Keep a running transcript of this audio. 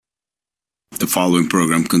following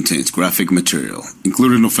program contains graphic material,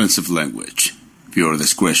 including offensive language. Viewer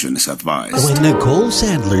discretion is advised. When Nicole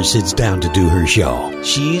Sandler sits down to do her show,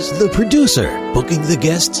 she's the producer, booking the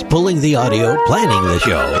guests, pulling the audio, planning the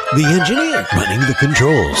show, the engineer, running the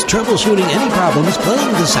controls, troubleshooting any problems,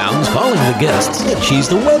 playing the sounds, calling the guests, and she's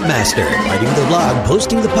the webmaster, writing the blog,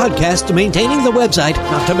 posting the podcast, maintaining the website,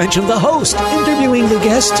 not to mention the host, interviewing the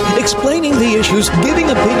guests, explaining the issues, giving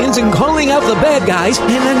opinions, and calling out the bad guys, and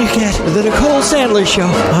then you get the Nicole Sandler Show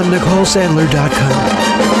on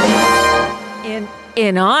NicoleSandler.com.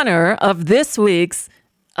 In honor of this week's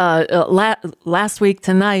last week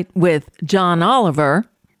tonight with John Oliver,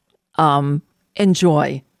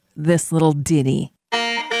 enjoy this little ditty.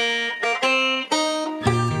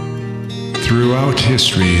 Throughout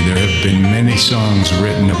history, there have been many songs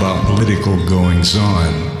written about political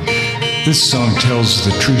goings-on. This song tells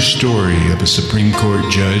the true story of a Supreme Court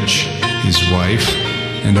judge, his wife,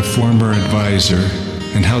 and a former advisor,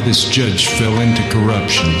 and how this judge fell into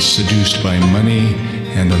corruption, seduced by money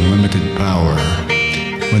and unlimited power.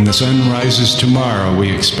 When the sun rises tomorrow,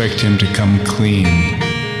 we expect him to come clean,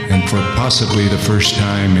 and for possibly the first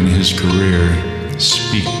time in his career,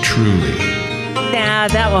 speak truly. Nah,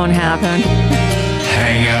 that won't happen.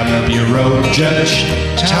 Hang up your robe, Judge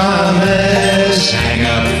Thomas. Hang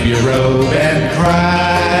up your robe and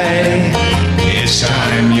cry. It's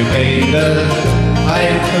time you pay the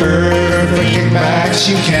piper for kickbacks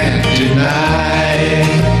you can't deny.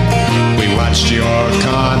 We watched your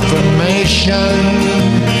confirmation.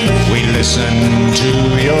 We listened to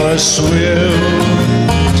your swill.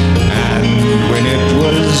 And when it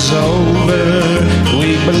was over,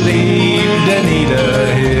 we believed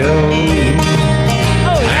Anita Hill.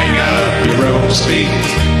 Hang up your robe, speak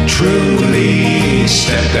truly.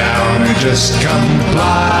 Step down and just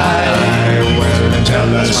comply. Well,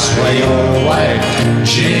 tell us why your wife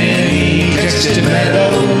Jenny texted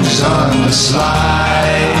Meadows on the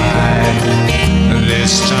slide.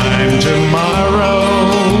 This time tomorrow,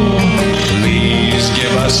 please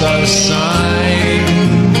give us a sign.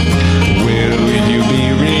 Will you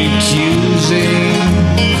be recusing,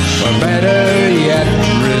 or better yet,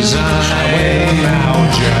 resign? Now,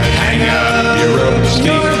 Judge, hang up your robe,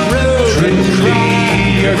 speak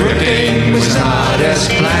truly. Your gripping was not as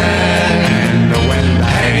planned.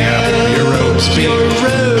 Hang up your robe, speak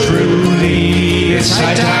truly. It's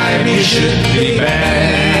high time you should be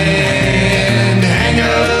banned. Hang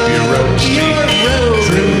up your robe, speak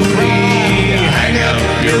truly. Hang up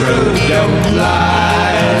your robe, don't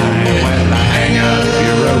lie. Hang up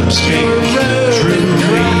your robe, speak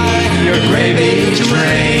truly. Your gravy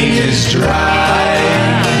train is dry.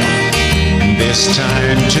 This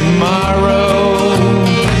time tomorrow,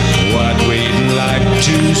 what we'd like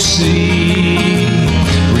to see,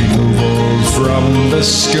 removal from the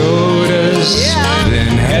SCOTUS,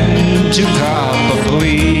 then heading to cop a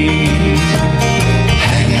plea.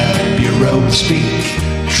 Hang up your robe, speak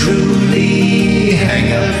truly.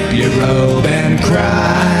 Hang up your robe and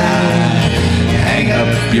cry. Hang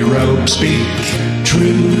up your robe, speak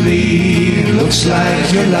truly. Looks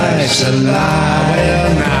like your life's a lie.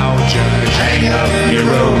 Well, now, Judge, hang up your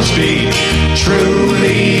robe, speak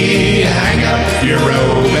truly. Hang up your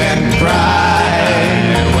robe and cry.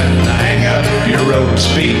 Well, hang up your robe,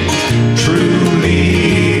 speak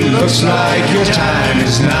truly. Looks like your time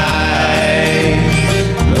is nigh.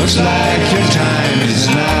 Looks like your time is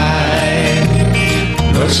nigh.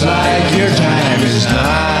 Looks like your time is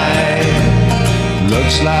nigh.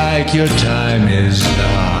 Looks like your time is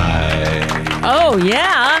nigh. Oh,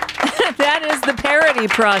 yeah. That is the Parody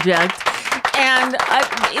Project. And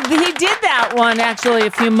he did that one actually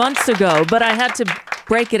a few months ago, but I had to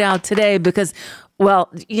break it out today because, well,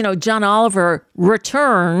 you know, John Oliver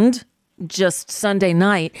returned just Sunday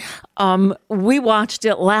night. We watched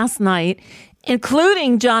it last night,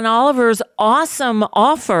 including John Oliver's awesome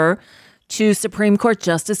offer to Supreme Court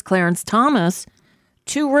Justice Clarence Thomas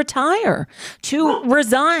to retire, to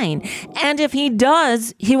resign. And if he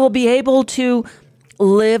does, he will be able to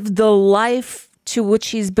live the life to which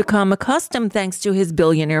he's become accustomed thanks to his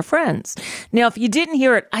billionaire friends. Now, if you didn't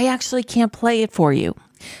hear it, I actually can't play it for you.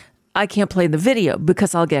 I can't play the video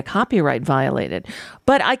because I'll get copyright violated.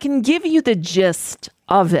 But I can give you the gist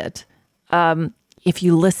of it if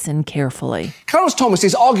you listen carefully. Clarence Thomas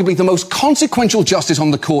is arguably the most consequential justice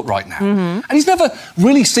on the court right now. And he's never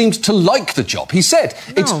really seemed to like the job. He said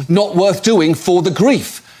it's not worth doing for the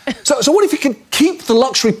grief. So what if he can keep the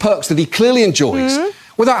luxury perks that he clearly enjoys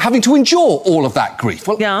without having to endure all of that grief?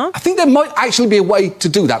 Well, I think there might actually be a way to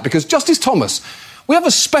do that because, Justice Thomas, we have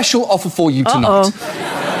a special offer for you tonight.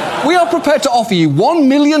 We are prepared to offer you $1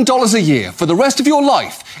 million a year for the rest of your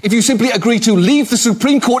life if you simply agree to leave the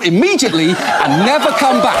Supreme Court immediately and never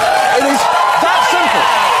come back. It is that simple.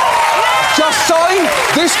 Just sign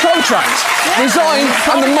this contract, resign,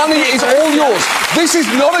 and the money is all yours. This is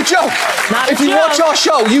not a joke. If you watch our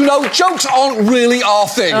show, you know jokes aren't really our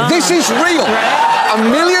thing. This is real.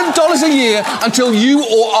 $1 million a year until you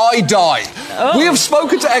or I die. We have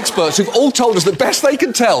spoken to experts who've all told us that best they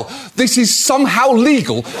can tell, this is somehow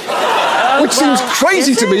legal, which seems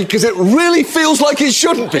crazy to me because it really feels like it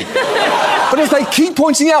shouldn't be. But as they keep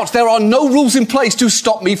pointing out, there are no rules in place to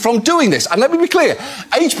stop me from doing this. And let me be clear,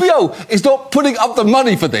 HBO is not putting up the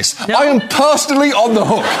money for this. No. I am personally on the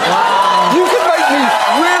hook. Wow. You can make me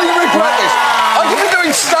really regret this. I could be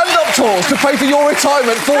doing stand-up tours to pay for your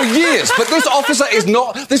retirement for years, but this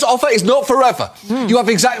offer is not forever. You have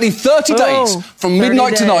exactly 30 days from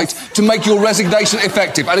midnight tonight to make your resignation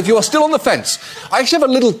effective. And if you are still on the fence, I actually have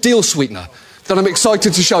a little deal sweetener that I'm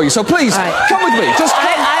excited to show you. So please, come with me. Just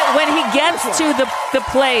come. When he gets to the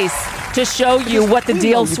place to show you what the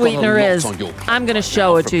deal sweetener is, I'm going to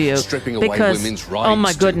show it to you. Stripping away women's rights. Oh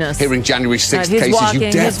my goodness. Hearing January 6th cases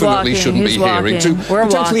you definitely shouldn't be hearing. To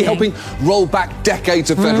potentially helping roll back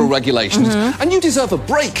decades of federal regulations. And you deserve a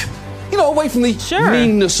break. You know, away from the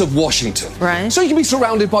meanness of Washington. Right. So you can be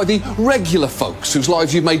surrounded by the regular folks whose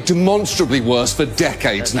lives you've made demonstrably worse for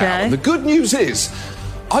decades now. And the good news is,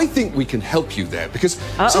 I think we can help you there because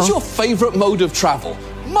since your favourite mode of travel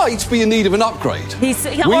might be in need of an upgrade, we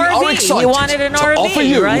are excited you wanted an to RV, offer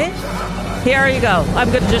you, right? Here you go. I'm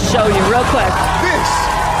going to just show you real quick. This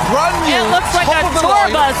brand new it looks like a tour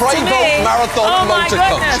bus to me. Marathon motor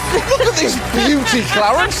coach. Look at this beauty,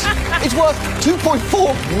 Clarence. It's worth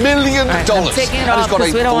 $2.4 million. Right, I'm taking it off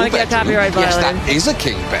because we don't want to get copyright violated. Yes, that is a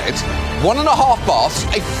king bed. 1.5 baths,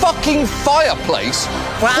 a fucking fireplace,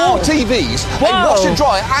 4 TVs, a washer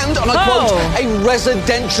dryer, and I quote, a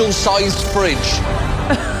residential-sized fridge.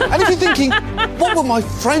 And if you're thinking, what will my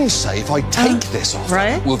friends say if I take this off?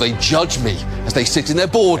 Right. Will they judge me as they sit in their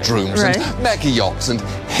boardrooms and mega yachts and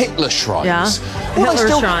Hitler shrines? Will they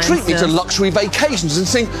still treat me to luxury vacations and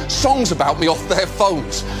sing songs about me off their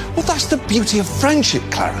phones? Well, that's the beauty of friendship,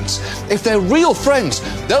 Clarence. If they're real friends,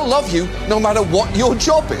 they'll love you no matter what your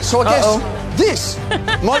job is. So I guess this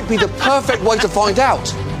might be the perfect way to find out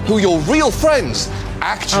who your real friends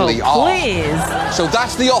actually are. Please. So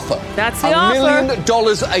that's the offer. That's the $1 offer. million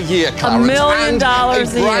a year, Clarence. $1 million and a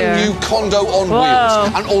brand new condo on wheels.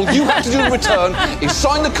 And all you have to do in return is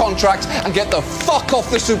sign the contract and get the fuck off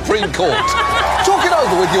the Supreme Court. Talk it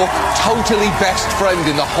over with your totally best friend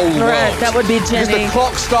in the whole world. That would be Jenny. Because the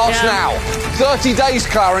clock starts now. 30 days,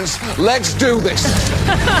 Clarence. Let's do this.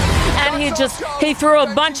 And he threw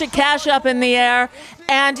a bunch of cash up in the air.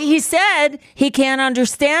 And he said he can't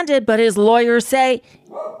understand it, but his lawyers say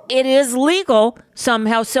it is legal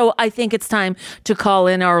somehow. So I think it's time to call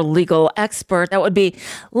in our legal expert. That would be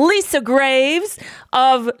Lisa Graves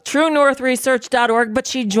of TrueNorthResearch.org. But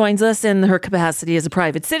she joins us in her capacity as a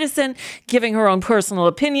private citizen, giving her own personal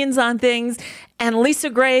opinions on things. And Lisa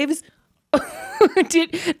Graves,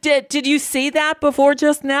 did you see that before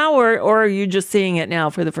just now, or are you just seeing it now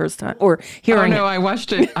for the first time or hearing it? I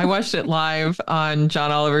watched it live on John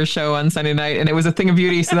Oliver's show on Sunday night, and it was a thing of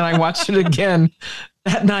beauty. So then I watched it again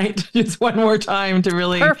that night, just one more time to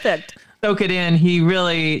really soak it in. He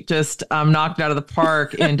really just knocked it out of the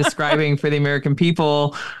park in describing for the American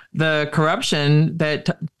people the corruption that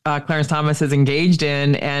Clarence Thomas is engaged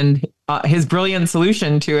in, and his brilliant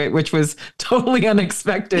solution to it, which was totally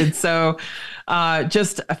unexpected. So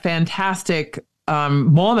just a fantastic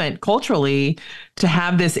moment culturally to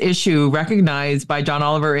have this issue recognized by John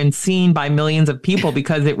Oliver and seen by millions of people,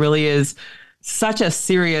 because it really is such a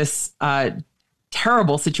serious,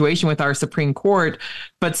 terrible situation with our Supreme Court,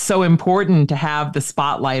 but so important to have the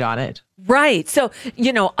spotlight on it. Right. So,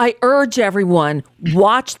 I urge everyone,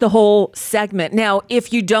 watch the whole segment. Now,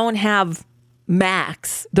 if you don't have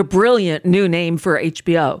Max, the brilliant new name for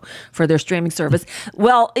HBO, for their streaming service,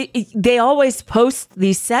 well, they always post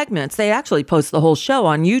these segments. They actually post the whole show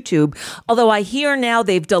on YouTube, although I hear now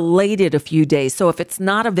they've delayed it a few days. So if it's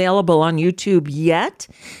not available on YouTube yet,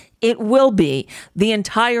 it will be the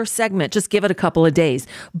entire segment. Just give it a couple of days.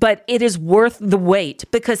 But it is worth the wait,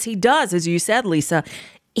 because he does, as you said, Lisa,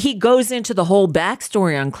 he goes into the whole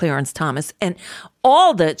backstory on Clarence Thomas and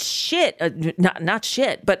all the shit, not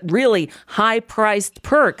shit, but really high-priced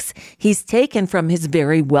perks he's taken from his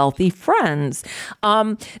very wealthy friends.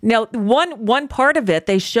 Now, one part of it,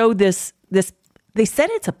 they show this. They said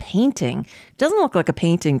it's a painting. It doesn't look like a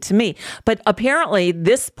painting to me. But apparently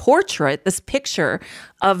this portrait, this picture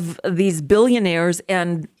of these billionaires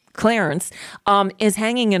and Clarence, is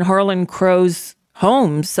hanging in Harlan Crow's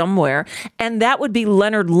home somewhere. And that would be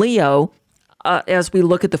Leonard Leo, as we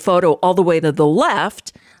look at the photo all the way to the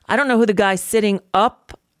left. I don't know who the guy sitting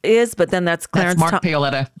up is, but then that's Clarence. That's Mark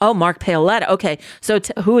Paoletta. Oh, Mark Paoletta. Okay. So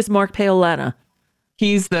who is Mark Paoletta?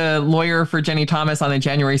 He's the lawyer for Jenny Thomas on the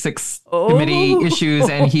January 6th committee issues,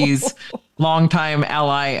 and he's longtime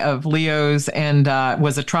ally of Leo's and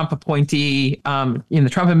was a Trump appointee in the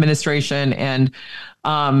Trump administration, and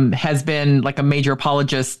has been like a major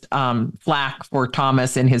apologist, flack for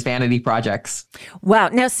Thomas in his vanity projects. Wow.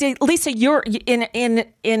 Now, see, Lisa, you're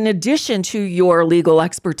in addition to your legal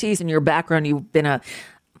expertise and your background, you've been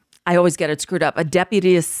I always get it screwed up, a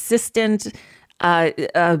deputy assistant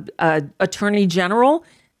attorney general.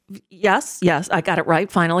 Yes, I got it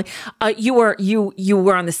right. Finally, you were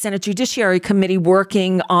on the Senate Judiciary Committee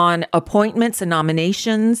working on appointments and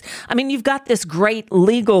nominations. I mean, you've got this great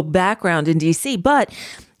legal background in D.C., but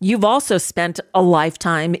you've also spent a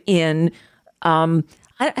lifetime in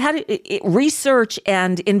research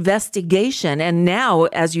and investigation. And now,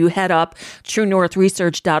 as you head up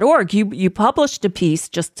TrueNorthResearch.org, you published a piece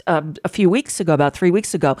just a few weeks ago, about 3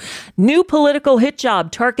 weeks ago. New political hit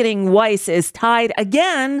job targeting Weiss is tied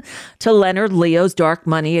again to Leonard Leo's dark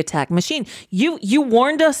money attack machine. You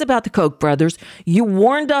warned us about the Koch brothers. You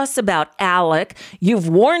warned us about Alec. You've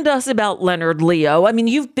warned us about Leonard Leo. I mean,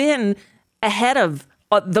 you've been ahead of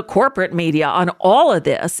the corporate media on all of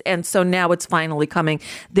this. And so now it's finally coming.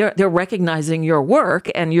 They're recognizing your work,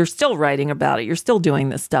 and you're still writing about it. You're still doing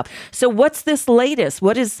this stuff. So what's this latest?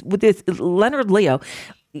 What is with this Leonard Leo?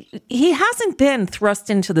 He hasn't been thrust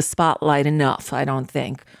into the spotlight enough, I don't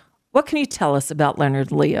think. What can you tell us about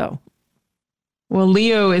Leonard Leo? Well,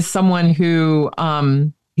 Leo is someone who,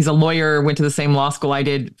 he's a lawyer, went to the same law school I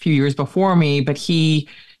did a few years before me, but he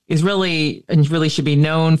is really should be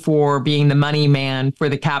known for being the money man for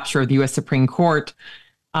the capture of the U.S. Supreme Court.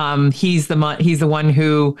 He's the one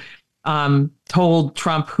who told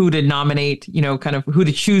Trump who to nominate, kind of who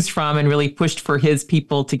to choose from, and really pushed for his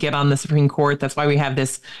people to get on the Supreme Court. That's why we have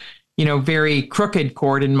this, very crooked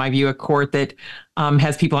court, in my view, a court that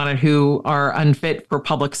has people on it who are unfit for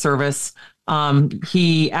public service.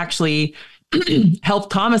 He actually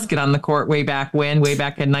helped Thomas get on the court way back in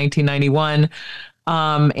 1991.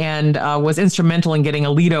 And was instrumental in getting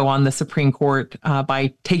Alito on the Supreme Court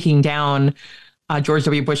by taking down George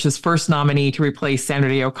W. Bush's first nominee to replace Sandra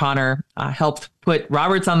Day O'Connor, helped put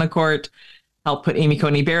Roberts on the court, helped put Amy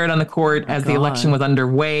Coney Barrett on the court as the election was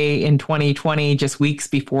underway in 2020, just weeks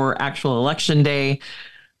before actual election day,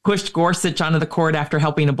 pushed Gorsuch onto the court after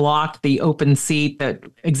helping to block the open seat that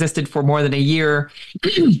existed for more than a year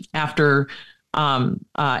after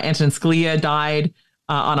Antonin Scalia died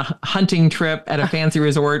on a hunting trip at a fancy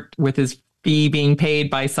resort with his fee being paid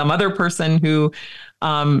by some other person who,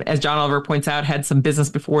 as John Oliver points out, had some business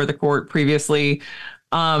before the court previously.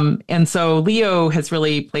 And so Leo has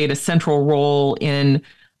really played a central role in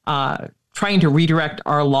trying to redirect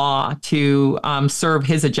our law to serve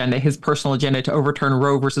his agenda, his personal agenda, to overturn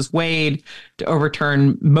Roe versus Wade, to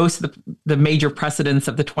overturn most of the major precedents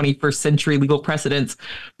of the 21st century legal precedents.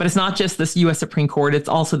 But it's not just this U.S. Supreme Court. It's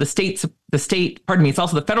also it's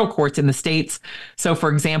also the federal courts in the states. So, for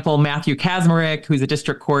example, Matthew Kacsmaryk, who's a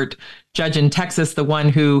district court judge in Texas, the one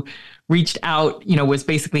who reached out, was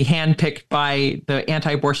basically handpicked by the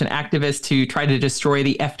anti-abortion activists to try to destroy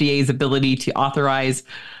the FDA's ability to authorize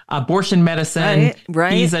abortion medicine.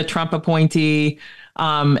 Right. He's a Trump appointee.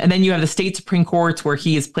 And then you have the state Supreme Courts, where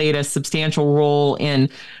he has played a substantial role in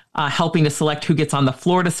helping to select who gets on the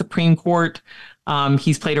Florida Supreme Court.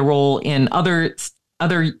 He's played a role in other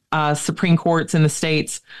Supreme Courts in the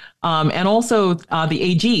states, and also the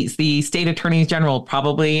AGs, the state attorneys general,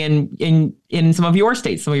 probably in some of your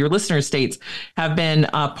states, some of your listeners' states, have been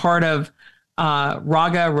part of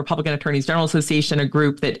RAGA, Republican Attorneys General Association, a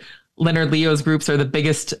group that Leonard Leo's groups are the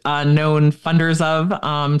biggest known funders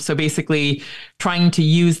of. So basically trying to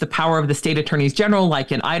use the power of the state attorneys general,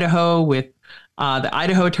 like in Idaho with the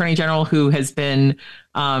Idaho Attorney General, who has been,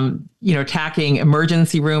 attacking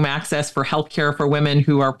emergency room access for healthcare for women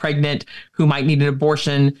who are pregnant, who might need an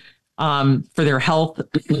abortion for their health.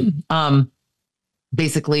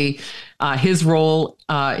 Basically, his role,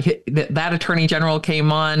 that Attorney General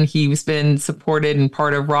came on. He's been supported and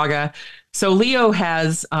part of RAGA. So Leo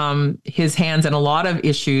has his hands in a lot of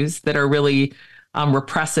issues that are really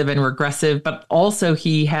repressive and regressive, but also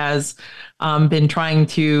he has been trying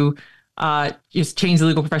to just change the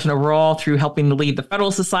legal profession overall through helping to lead the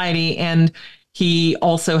Federal Society. And he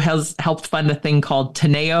also has helped fund a thing called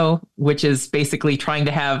Teneo, which is basically trying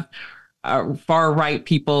to have far right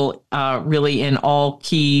people really in all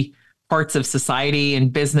key parts of society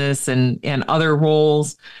and business and other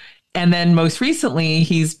roles. And then most recently,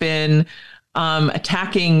 he's been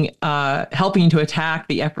helping to attack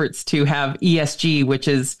the efforts to have ESG, which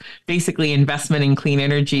is basically investment in clean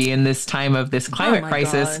energy in this time of this climate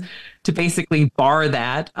crisis, God. To basically bar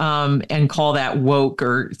that and call that woke,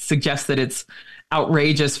 or suggest that it's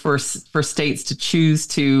outrageous for states to choose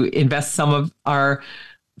to invest some of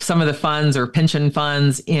the funds or pension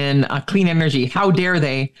funds in clean energy. How dare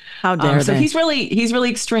they? How dare they? So he's really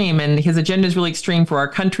extreme, and his agenda is really extreme for our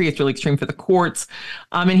country. It's really extreme for the courts.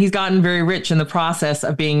 And he's gotten very rich in the process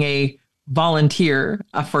of being a volunteer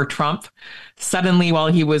for Trump. Suddenly, while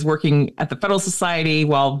he was working at the Federal Society,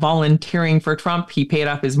 while volunteering for Trump, he paid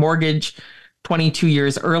off his mortgage 22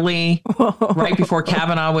 years early. Right before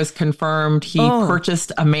Kavanaugh was confirmed, he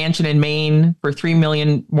purchased a mansion in Maine for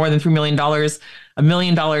more than $3 million, $1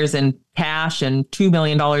 million in cash and $2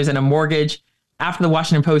 million in a mortgage. After the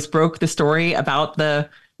Washington Post broke the story about the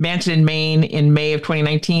mansion in Maine in May of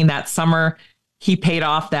 2019, that summer, he paid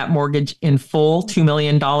off that mortgage in full, $2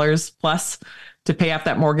 million plus to pay off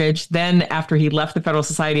that mortgage. Then after he left the Federal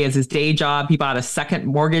Society as his day job, he bought a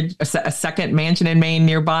second mansion in Maine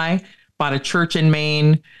nearby, bought a church in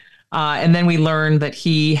Maine. And then we learned that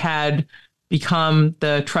he had become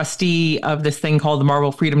the trustee of this thing called the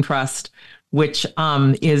Marble Freedom Trust, which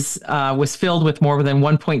was filled with more than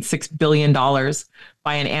 $1.6 billion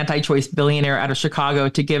by an anti-choice billionaire out of Chicago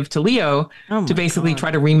to give to Leo to basically try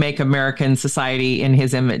to remake American society in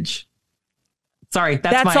his image. Sorry,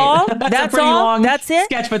 that's all. That's a pretty long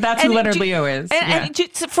sketch, but that's who Leonard Leo is. And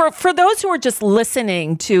for those who are just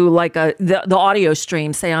listening to like the audio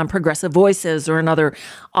stream, say on Progressive Voices or another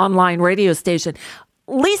online radio station,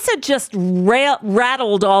 Lisa just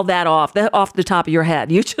rattled all that off the top of your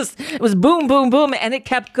head. It was boom, boom, boom, and it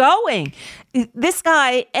kept going. This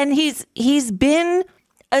guy, and he's been,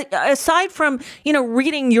 aside from,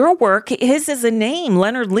 reading your work, his is a name.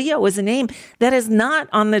 Leonard Leo is a name that is not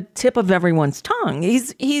on the tip of everyone's tongue.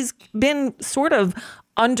 He's been sort of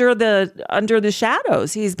under the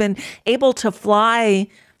shadows. He's been able to fly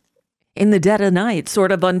in the dead of night,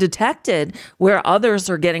 sort of undetected, where others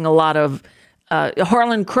are getting a lot of.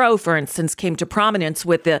 Harlan Crow, for instance, came to prominence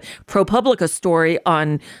with the ProPublica story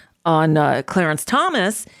on Clarence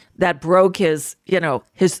Thomas that broke his.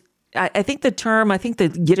 I think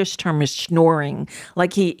the Yiddish term is schnorring.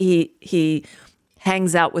 Like he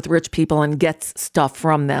hangs out with rich people and gets stuff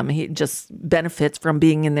from them. He just benefits from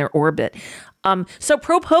being in their orbit. So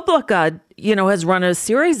ProPublica, has run a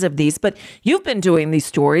series of these, but you've been doing these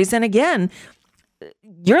stories, and again.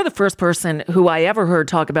 You're the first person who I ever heard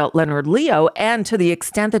talk about Leonard Leo, and to the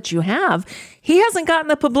extent that you have, he hasn't gotten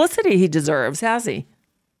the publicity he deserves, has he?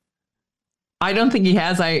 I don't think he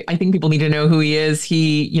has. I think people need to know who he is.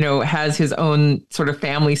 He, has his own sort of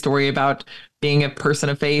family story about being a person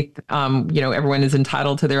of faith. Everyone is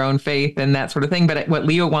entitled to their own faith and that sort of thing. But what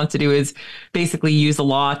Leo wants to do is basically use the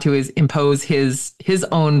law to impose his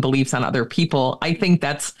own beliefs on other people. I think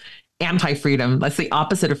that's anti-freedom. That's the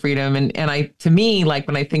opposite of freedom. And to me, like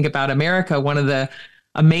when I think about America, one of the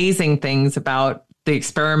amazing things about the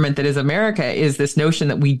experiment that is America is this notion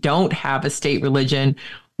that we don't have a state religion.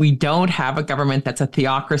 We don't have a government that's a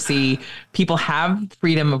theocracy. People have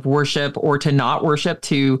freedom of worship or to not worship,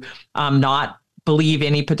 to not believe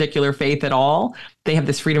any particular faith at all. They have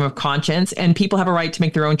this freedom of conscience, and people have a right to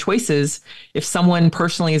make their own choices. If someone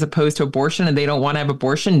personally is opposed to abortion and they don't want to have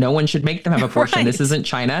abortion, no one should make them have abortion. Right. This isn't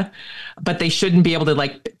China, but they shouldn't be able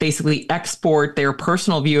to basically export their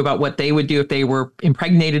personal view about what they would do if they were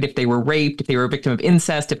impregnated, if they were raped, if they were a victim of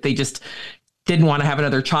incest, if they just didn't want to have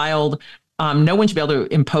another child. No one should be able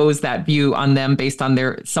to impose that view on them based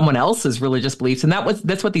on someone else's religious beliefs. And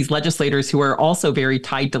that's what these legislators who are also very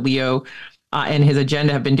tied to Leo and his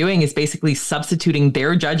agenda have been doing, is basically substituting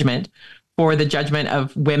their judgment for the judgment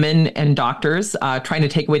of women and doctors, trying to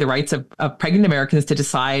take away the rights of pregnant Americans to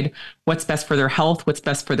decide what's best for their health, what's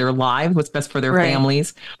best for their lives, what's best for their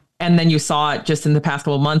families. And then you saw it just in the past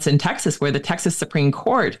couple of months in Texas, where the Texas Supreme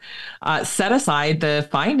Court set aside the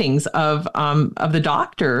findings of the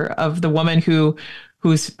doctor, of the woman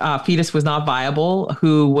whose fetus was not viable,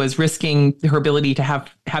 who was risking her ability to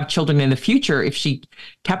have children in the future if she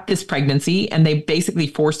kept this pregnancy, and they basically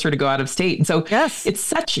forced her to go out of state. And so it's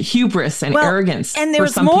such hubris and arrogance for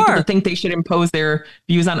some people to think they should impose their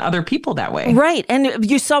views on other people that way. Right. And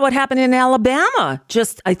you saw what happened in Alabama.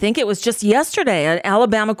 I think it was just yesterday. An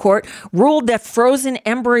Alabama court ruled that frozen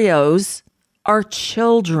embryos are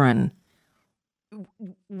children.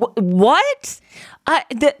 What?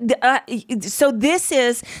 So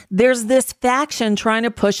there's this faction trying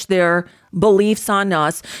to push their beliefs on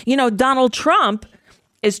us. Donald Trump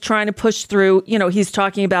is trying to push through, he's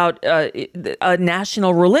talking about a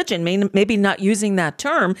national religion, maybe not using that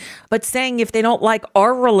term, but saying if they don't like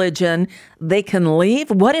our religion, they can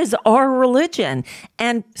leave. What is our religion?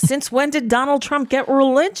 And since when did Donald Trump get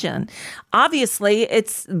religion? Obviously,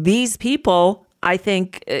 it's these people, I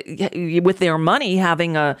think, with their money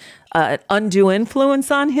having a undue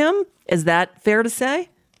influence on him. Is that fair to say?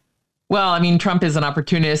 Well, I mean, Trump is an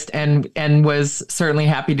opportunist and was certainly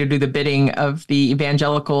happy to do the bidding of the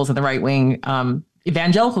evangelicals and the right wing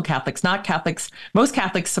evangelical Catholics, not Catholics. Most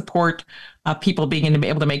Catholics support people being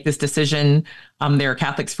able to make this decision. There are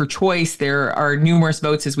Catholics for choice. There are numerous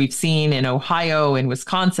votes, as we've seen in Ohio and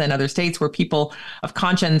Wisconsin, other states, where people of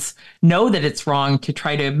conscience know that it's wrong to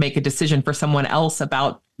try to make a decision for someone else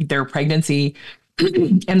about their pregnancy.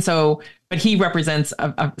 And so, but he represents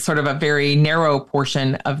a sort of a very narrow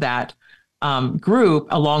portion of that group,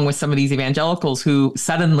 along with some of these evangelicals who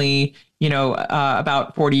suddenly,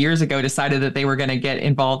 about 40 years ago, decided that they were going to get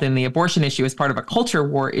involved in the abortion issue as part of a culture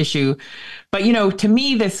war issue. But, to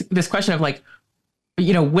me, this question of like,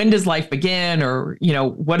 when does life begin, or,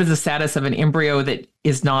 what is the status of an embryo that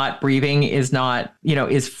is not breathing, is not,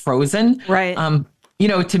 is frozen? Right.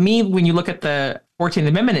 To me, when you look at the 14th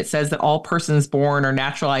Amendment, it says that all persons born or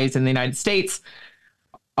naturalized in the United States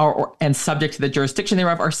and subject to the jurisdiction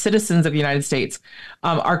thereof are citizens of the United States.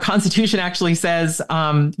 Our Constitution actually says,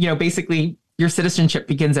 basically your citizenship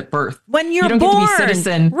begins at birth. When you don't born. Get to be a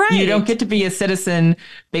citizen. Right. You don't get to be a citizen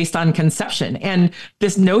based on conception. And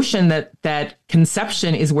this notion that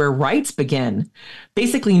conception is where rights begin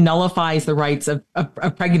basically nullifies the rights of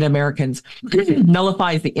pregnant Americans,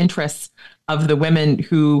 nullifies the interests of the women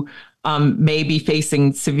who may be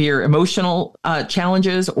facing severe emotional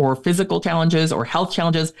challenges or physical challenges or health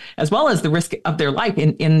challenges, as well as the risk of their life.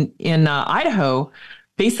 In Idaho,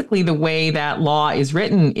 basically the way that law is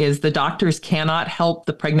written is the doctors cannot help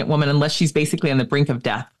the pregnant woman unless she's basically on the brink of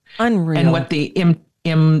death. Unreal. And what the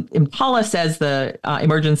IMPALA says, the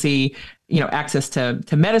emergency access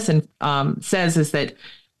to medicine says, is that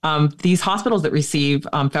these hospitals that receive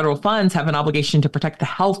federal funds have an obligation to protect the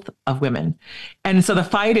health of women. And so the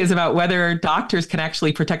fight is about whether doctors can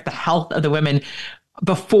actually protect the health of the women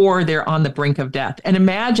before they're on the brink of death. And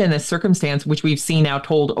imagine a circumstance, which we've seen now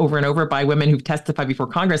told over and over by women who've testified before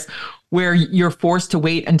Congress, where you're forced to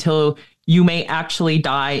wait until you may actually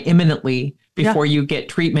die imminently before you get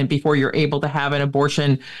treatment, before you're able to have an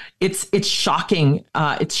abortion. It's shocking.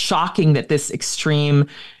 It's shocking that this extreme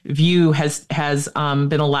view has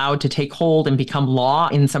been allowed to take hold and become law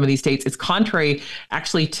in some of these states. It's contrary,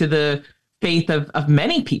 actually, to the faith of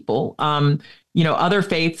many people. Other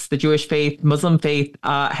faiths, the Jewish faith, Muslim faith,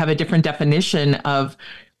 have a different definition of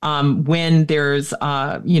when there's,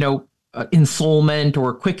 ensoulment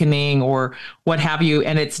or quickening or what have you.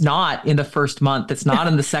 And it's not in the first month. It's not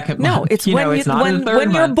in the second month. No, it's when it's not in the third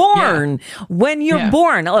when you're month. born. Yeah. When you're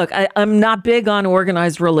born. Look, I'm not big on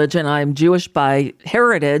organized religion. I'm Jewish by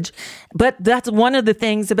heritage. But that's one of the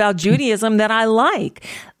things about Judaism that I like.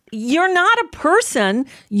 You're not a person.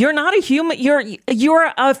 You're not a human.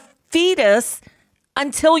 You're a fetus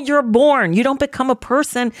until you're born. You don't become a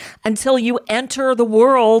person until you enter the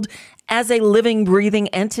world as a living, breathing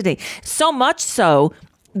entity. So much so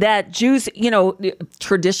that Jews,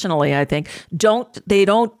 traditionally, I think,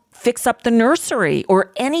 don't fix up the nursery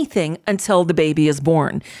or anything until the baby is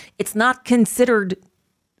born. It's not considered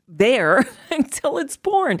there until it's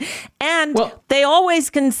born. And they always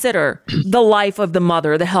consider the life of the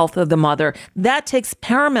mother, the health of the mother. That takes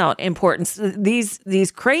paramount importance. These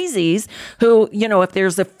crazies who, if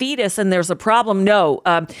there's a fetus and there's a problem,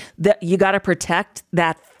 that you got to protect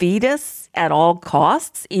that fetus at all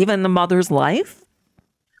costs, even the mother's life.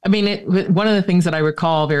 I mean, one of the things that I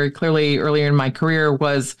recall very clearly earlier in my career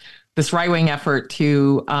was this right-wing effort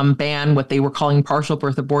to ban what they were calling partial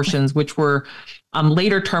birth abortions, which were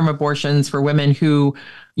later term abortions for women who,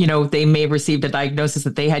 they may have received a diagnosis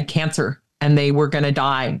that they had cancer and they were going to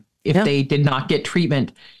die if they did not get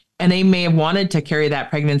treatment. And they may have wanted to carry that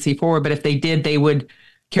pregnancy forward, but if they did, they would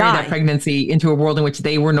carry that pregnancy into a world in which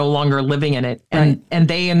they were no longer living in it. And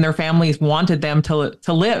they and their families wanted them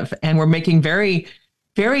to live, and were making very,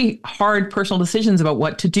 very hard personal decisions about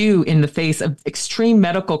what to do in the face of extreme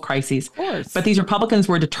medical crises. Of course. But these Republicans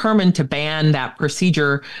were determined to ban that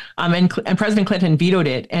procedure, and President Clinton vetoed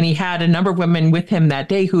it. And he had a number of women with him that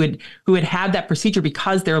day who had that procedure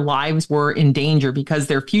because their lives were in danger, because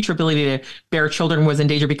their future ability to bear children was in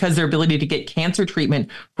danger, because their ability to get cancer treatment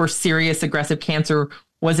for serious aggressive cancer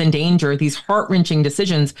was in danger, these heart-wrenching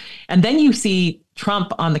decisions. And then you see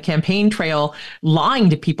Trump on the campaign trail lying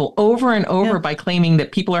to people over and over by claiming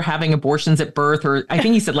that people are having abortions at birth, or I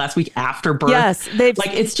think he said last week after birth. Yes,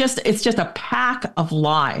 it's just a pack of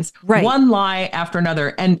lies, right. One lie after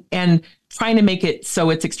another, and trying to make it so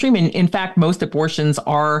it's extreme. And in fact, most abortions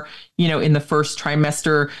are, in the first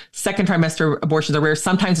trimester. Second trimester abortions are rare.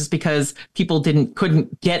 Sometimes it's because people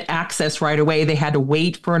couldn't get access right away. They had to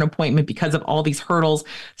wait for an appointment because of all these hurdles.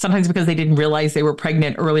 Sometimes because they didn't realize they were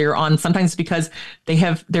pregnant earlier on. Sometimes because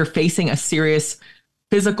they're facing a serious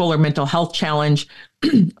physical or mental health challenge.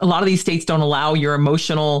 A lot of these states don't allow your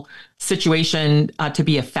emotional situation to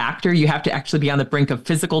be a factor. You have to actually be on the brink of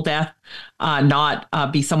physical death, not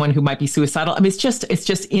be someone who might be suicidal. I mean, it's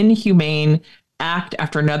just inhumane act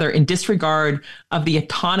after another in disregard of the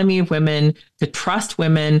autonomy of women to trust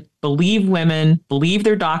women, believe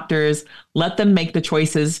their doctors, let them make the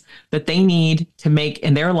choices that they need to make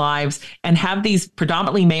in their lives, and have these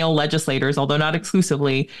predominantly male legislators, although not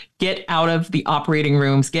exclusively, get out of the operating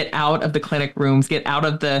rooms, get out of the clinic rooms, get out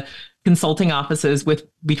of the consulting offices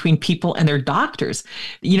between people and their doctors.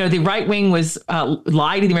 The right wing was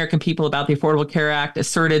lied to the American people about the Affordable Care Act,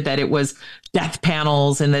 asserted that it was death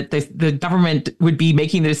panels and that the government would be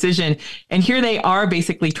making the decision. And here they are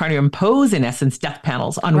basically trying to impose, in essence, death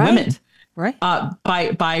panels on women. Right.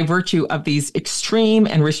 By virtue of these extreme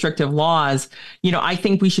and restrictive laws. I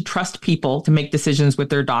think we should trust people to make decisions with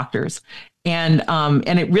their doctors. And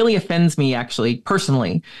it really offends me, actually,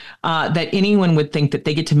 personally, that anyone would think that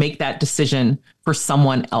they get to make that decision for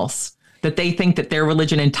someone else, that they think that their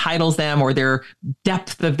religion entitles them, or their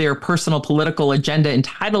depth of their personal political agenda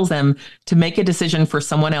entitles them to make a decision for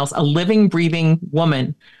someone else, a living, breathing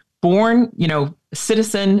woman, born,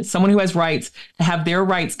 citizen, someone who has rights, to have their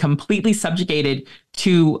rights completely subjugated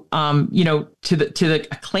to, to the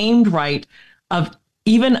acclaimed right of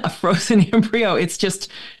even a frozen embryo. It's just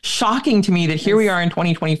shocking to me that here we are in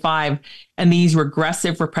 2025 and these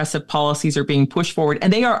regressive, repressive policies are being pushed forward,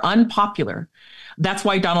 and they are unpopular. That's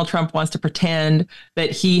why Donald Trump wants to pretend that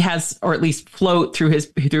he has, or at least float through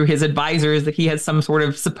his advisors, that he has some sort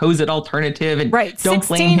of supposed alternative. And don't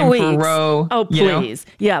blame him for Roe. Oh, please.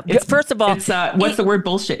 Yeah. First of all, it's what's the word?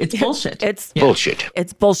 Bullshit. It's bullshit. It's bullshit.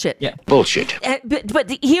 It's bullshit. Yeah. Bullshit.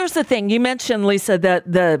 But here's the thing. You mentioned, Lisa,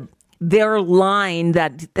 that their line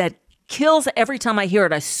that kills every time I hear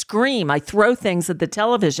it. I scream. I throw things at the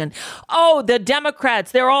television. Oh, the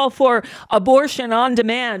Democrats, they're all for abortion on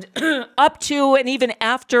demand up to and even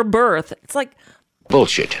after birth. It's like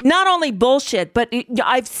bullshit. Not only bullshit, but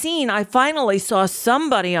I finally saw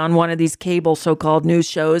somebody on one of these cable so-called news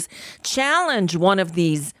shows challenge one of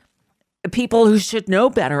these people who should know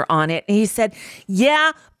better on it. And he said,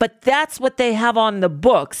 yeah, but that's what they have on the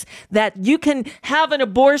books, that you can have an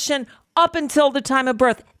abortion up until the time of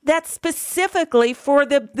birth. That's specifically for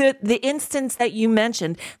the instance that you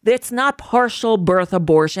mentioned. It's not partial birth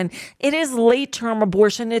abortion. It is late-term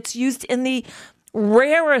abortion. It's used in the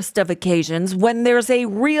rarest of occasions when there's a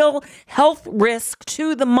real health risk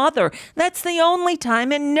to the mother. That's the only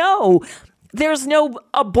time. And no, there's no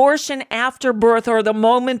abortion after birth or the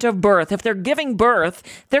moment of birth. If they're giving birth,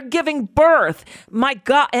 they're giving birth. My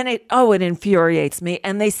God. And it infuriates me.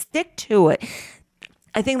 And they stick to it.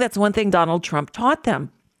 I think that's one thing Donald Trump taught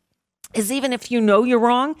them, is even if you know you're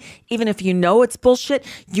wrong, even if you know it's bullshit,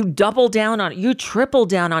 you double down on it. You triple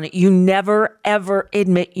down on it. You never, ever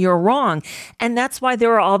admit you're wrong. And that's why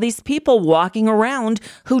there are all these people walking around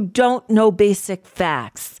who don't know basic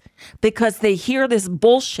facts, because they hear this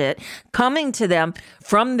bullshit coming to them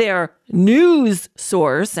from their news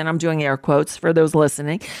source, and I'm doing air quotes for those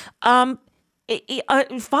listening,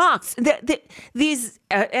 Fox, these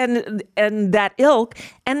and that ilk,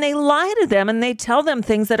 and they lie to them and they tell them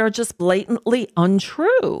things that are just blatantly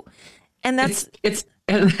untrue. And it's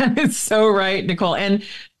so right, Nicole. And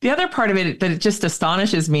the other part of it that it just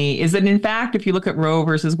astonishes me is that, in fact, if you look at Roe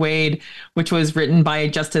versus Wade, which was written by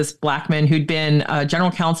Justice Blackmun, who'd been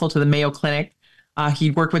general counsel to the Mayo Clinic,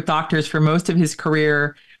 he'd worked with doctors for most of his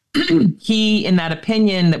career. He, in that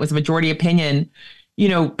opinion, that was a majority opinion,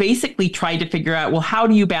 basically tried to figure out, well, how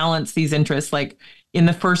do you balance these interests? Like in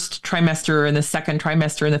the first trimester, in the second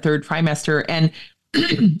trimester, in the third trimester. And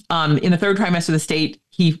in the third trimester, the state,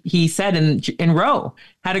 he said in Roe,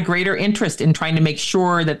 had a greater interest in trying to make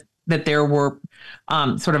sure that there were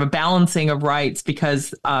sort of a balancing of rights,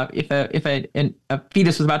 because if a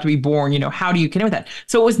fetus was about to be born, how do you connect with that?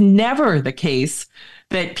 So it was never the case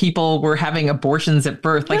that people were having abortions at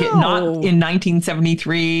birth, like not in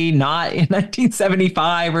 1973, not in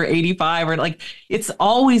 1975 or 85, or like it's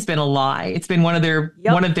always been a lie. It's been one of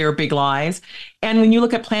their big lies. And when you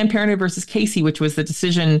look at Planned Parenthood versus Casey, which was the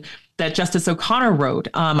decision that Justice O'Connor wrote,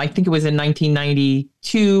 I think it was in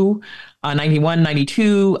 1992, 91,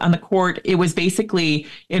 92 on the court. It was basically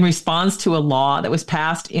in response to a law that was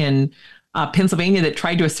passed in Pennsylvania that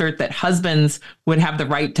tried to assert that husbands would have the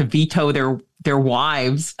right to veto their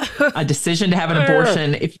wives' a decision to have an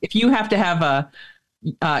abortion. If you have to have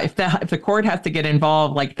if the court has to get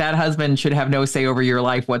involved, like that husband should have no say over your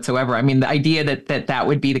life whatsoever. I mean, the idea that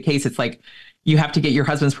would be the case, it's like you have to get your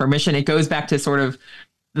husband's permission. It goes back to sort of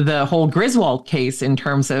the whole Griswold case in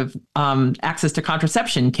terms of access to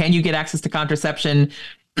contraception. Can you get access to contraception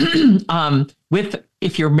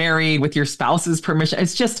if you're married with your spouse's permission?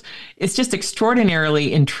 It's just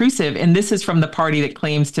extraordinarily intrusive. And this is from the party that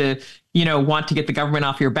claims to, want to get the government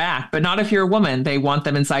off your back, but not if you're a woman. They want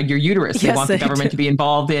them inside your uterus. They want the government to be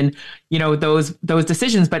involved in, those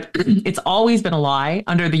decisions. But it's always been a lie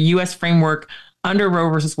under the U.S. framework, under Roe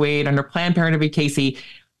versus Wade, under Planned Parenthood v. Casey,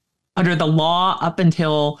 under the law up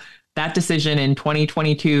until that decision in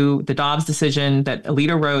 2022, the Dobbs decision that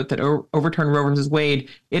Alito wrote that overturned Roe versus Wade.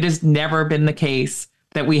 It has never been the case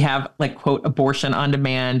that we have, like, quote, abortion on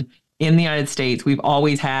demand in the United States. We've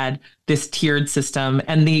always had this tiered system,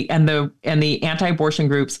 and the anti-abortion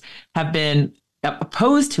groups have been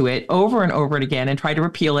opposed to it over and over again and tried to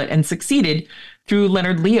repeal it, and succeeded through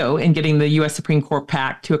Leonard Leo in getting the U.S. Supreme Court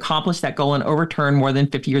packed to accomplish that goal and overturn more than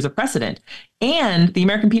 50 years of precedent. And the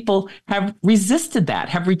American people have resisted that,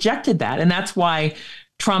 have rejected that. And that's why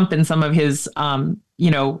Trump and some of his,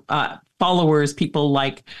 followers, people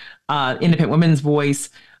like Independent Women's Voice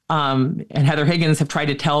and Heather Higgins, have tried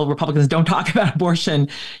to tell Republicans, don't talk about abortion.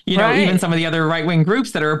 Even some of the other right-wing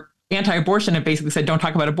groups that are anti-abortion have basically said, don't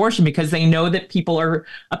talk about abortion, because they know that people are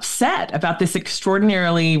upset about this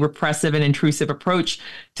extraordinarily repressive and intrusive approach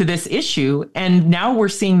to this issue. And now we're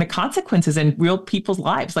seeing the consequences in real people's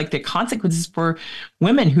lives, like the consequences for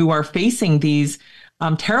women who are facing these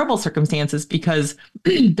terrible circumstances because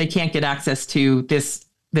they can't get access to this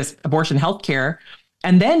abortion health care.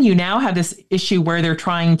 And then you now have this issue where they're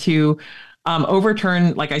trying to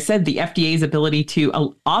overturn, like I said, the FDA's ability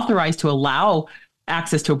to authorize, to allow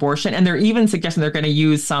access to abortion. And they're even suggesting they're going to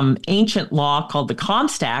use some ancient law called the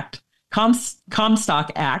Comstock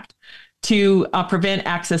Act to prevent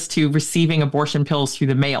access to receiving abortion pills through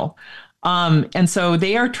the mail. And so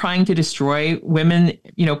they are trying to destroy women,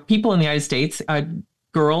 people in the United States,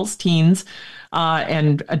 girls, teens,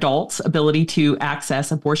 and adults' ability to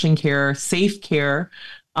access abortion care, safe care,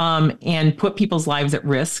 and put people's lives at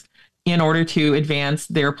risk in order to advance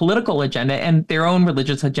their political agenda and their own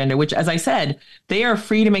religious agenda, which, as I said, they are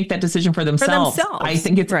free to make that decision for themselves. I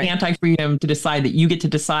think it's anti-freedom to decide that you get to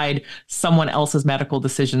decide someone else's medical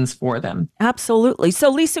decisions for them. Absolutely. So,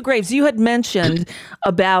 Lisa Graves, you had mentioned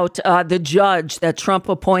about the judge that Trump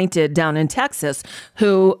appointed down in Texas,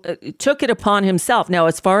 who took it upon himself. Now,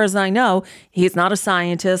 as far as I know, he's not a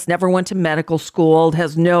scientist, never went to medical school,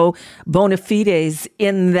 has no bona fides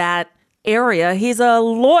in that area. He's a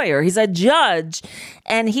lawyer, he's a judge,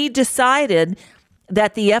 and he decided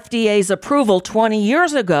that the FDA's approval 20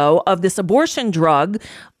 years ago of this abortion drug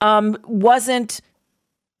wasn't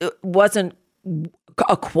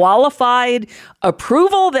a qualified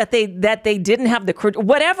approval, that they didn't have the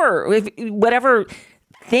whatever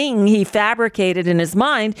thing he fabricated in his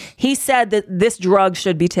mind. He said that this drug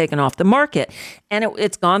should be taken off the market, and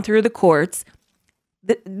it's gone through the courts.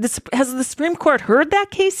 Has the Supreme Court heard that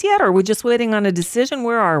case yet, or are we just waiting on a decision?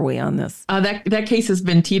 Where are we on this? That case has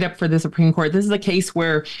been teed up for the Supreme Court. This is a case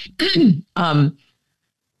where one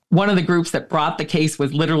of the groups that brought the case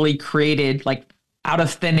was literally created like out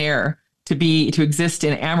of thin air to exist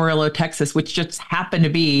in Amarillo, Texas, which just happened to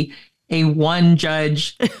be a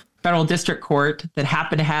one-judge federal district court that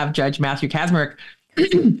happened to have Judge Matthew Kacsmaryk,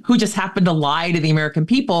 who just happened to lie to the American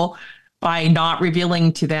people by not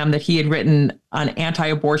revealing to them that he had written an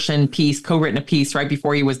anti-abortion piece, co-written a piece right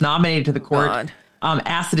before he was nominated to the court,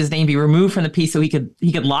 asked that his name be removed from the piece so he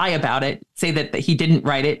could lie about it, say that he didn't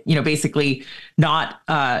write it, basically not,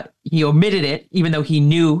 he omitted it, even though he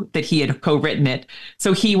knew that he had co-written it.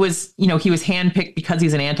 So he was handpicked because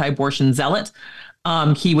he's an anti-abortion zealot.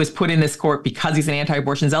 He was put in this court because he's an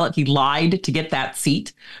anti-abortion zealot. He lied to get that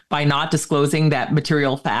seat by not disclosing that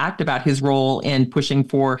material fact about his role in pushing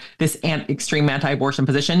for this extreme anti-abortion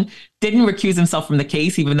position. Didn't recuse himself from the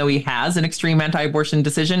case, even though he has an extreme anti-abortion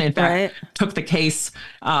decision. In fact, took the case,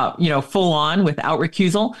 full on without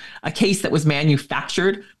recusal, a case that was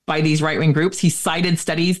manufactured by these right-wing groups. He cited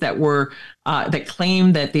studies that were that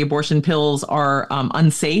claim that the abortion pills are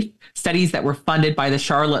unsafe, studies that were funded by the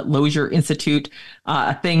Charlotte Lozier Institute,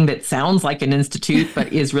 a thing that sounds like an institute,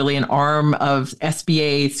 but is really an arm of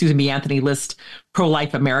SBA, Susan B. Anthony List,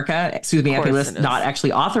 Pro-Life America. Susan B. Anthony List, not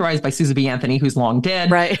actually authorized by Susan B. Anthony, who's long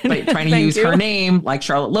dead, right? But trying to use her name, like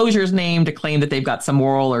Charlotte Lozier's name, to claim that they've got some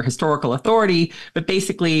moral or historical authority. But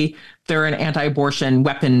basically, they're an anti-abortion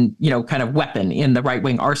weapon, kind of weapon in the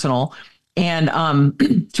right-wing arsenal. And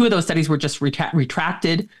two of those studies were just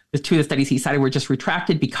retracted. The two of the studies he cited were just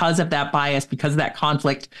retracted because of that bias, because of that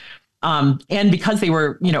conflict, and because they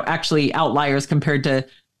were, actually outliers compared to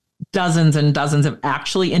dozens and dozens of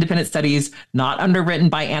actually independent studies, not underwritten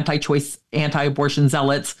by anti-abortion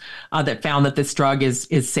zealots, that found that this drug is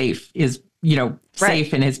safe,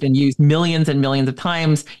 safe, and has been used millions and millions of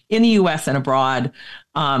times in the U.S. and abroad,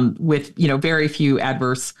 with very few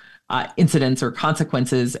adverse incidents or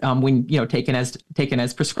consequences when taken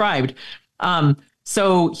as prescribed.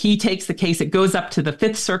 So he takes the case. It goes up to the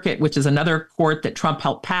Fifth Circuit, which is another court that Trump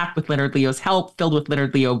helped pack with Leonard Leo's help, filled with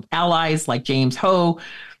Leonard Leo allies like James Ho,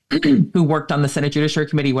 who worked on the Senate Judiciary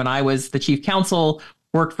Committee when I was the chief counsel,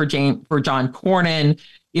 worked for John Cornyn,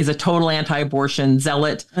 is a total anti-abortion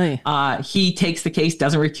zealot. He takes the case,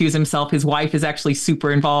 doesn't recuse himself. His wife is actually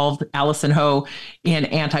super involved, Allison Ho, in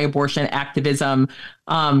anti-abortion activism.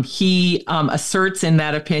 He asserts in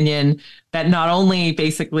that opinion that not only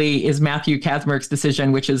basically is Matthew Kacsmarek's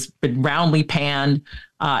decision, which has been roundly panned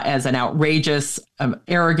as an outrageous,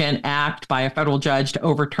 arrogant act by a federal judge to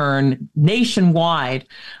overturn nationwide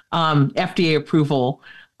FDA approval.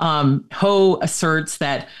 Ho asserts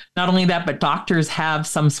that not only that, but doctors have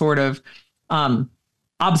some sort of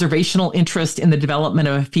observational interest in the development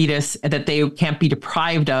of a fetus that they can't be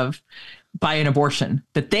deprived of by an abortion,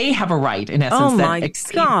 that they have a right, in essence, that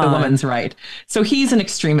exceeds the woman's right. So he's an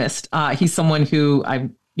extremist. He's someone who I've,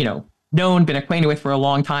 known, been acquainted with for a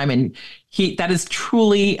long time. And that is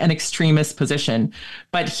truly an extremist position.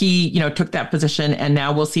 But he, took that position, and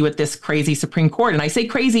now we'll see what this crazy Supreme Court, and I say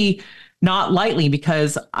crazy not lightly,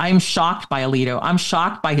 because I'm shocked by Alito. I'm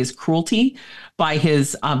shocked by his cruelty, by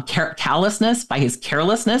his callousness, by his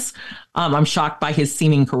carelessness. I'm shocked by his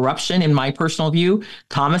seeming corruption, in my personal view.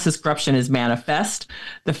 Thomas's corruption is manifest.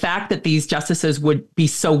 The fact that these justices would be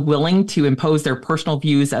so willing to impose their personal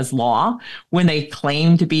views as law when they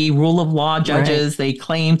claim to be rule of law judges, they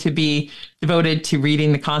claim to be devoted to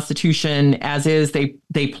reading the Constitution as is.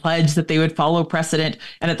 They pledge that they would follow precedent.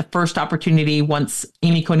 And at the first opportunity, once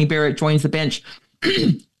Amy Coney Barrett joins the bench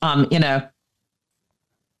in a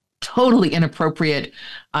totally inappropriate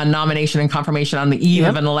nomination and confirmation on the eve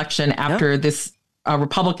of an election after this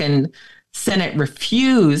Republican Senate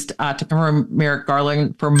refused to confirm Merrick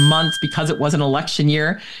Garland for months because it was an election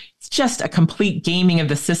year. It's just a complete gaming of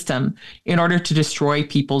the system in order to destroy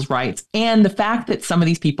people's rights. And the fact that some of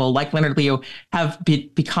these people, like Leonard Leo, have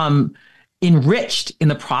become enriched in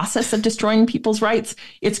the process of destroying people's rights,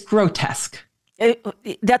 it's grotesque.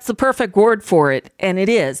 That's the perfect word for it, and it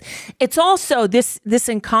is. It's also, this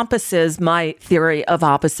encompasses my theory of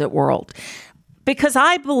opposite world, because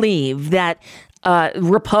I believe that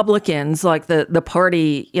Republicans, like the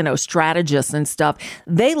party, strategists and stuff,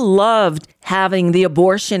 they loved having the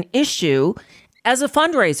abortion issue as a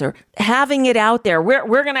fundraiser, having it out there.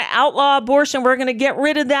 We're going to outlaw abortion. We're going to get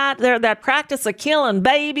rid of that practice of killing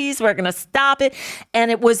babies. We're going to stop it. And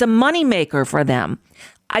it was a moneymaker for them.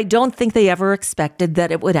 I don't think they ever expected that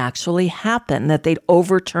it would actually happen, that they'd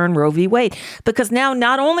overturn Roe v. Wade. Because now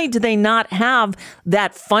not only do they not have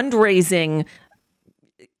that fundraising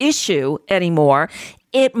issue anymore,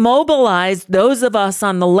 it mobilized those of us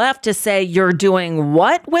on the left to say, you're doing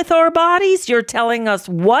what with our bodies? You're telling us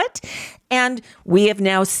what? And we have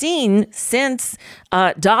now seen since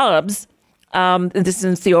Dobbs,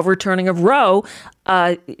 since the overturning of Roe,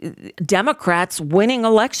 Democrats winning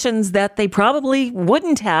elections that they probably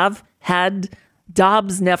wouldn't have had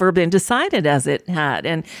Dobbs never been decided as it had,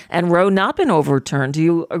 and Roe not been overturned. Do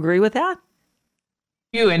you agree with that?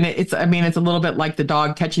 And it's a little bit like the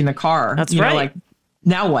dog catching the car. That's right. Like,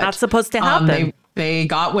 now what? That's supposed to happen. They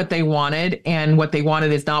got what they wanted, and what they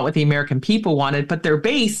wanted is not what the American people wanted, but their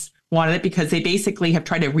base wanted it, because they basically have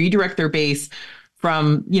tried to redirect their base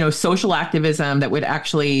from, social activism that would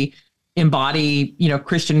actually embody,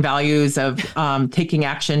 Christian values of taking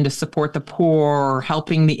action to support the poor or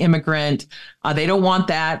helping the immigrant. They don't want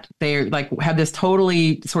that. They have this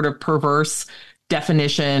totally sort of perverse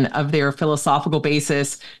definition of their philosophical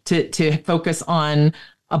basis to focus on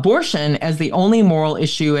abortion as the only moral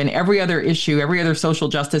issue, and every other issue, every other social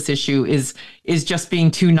justice issue is just being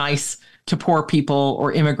too nice to poor people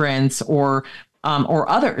or immigrants or or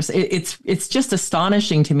others. It's just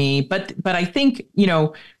astonishing to me. But I think,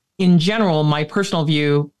 in general, my personal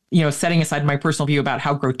view, setting aside my personal view about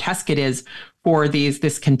how grotesque it is for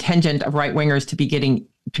this contingent of right wingers to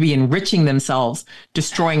be enriching themselves,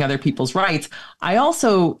 destroying other people's rights. I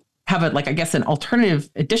also have an alternative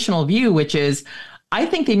additional view, which is I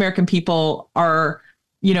think the American people are,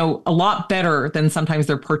 a lot better than sometimes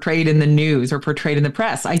they're portrayed in the news or portrayed in the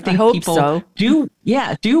press. I think people do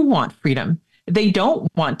want freedom. They don't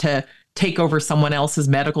want to take over someone else's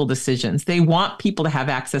medical decisions. They want people to have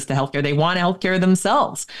access to healthcare. They want healthcare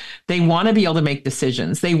themselves. They want to be able to make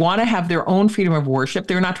decisions. They want to have their own freedom of worship.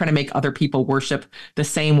 They're not trying to make other people worship the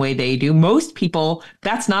same way they do. Most people,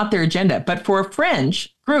 that's not their agenda. But for a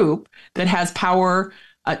fringe group that has power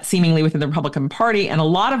seemingly within the Republican Party and a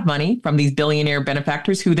lot of money from these billionaire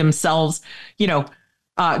benefactors who themselves,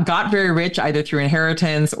 got very rich either through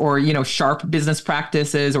inheritance or, sharp business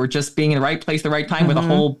practices or just being in the right place at the right time with a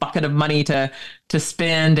whole bucket of money to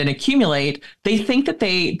spend and accumulate. They think that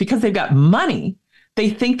because they've got money,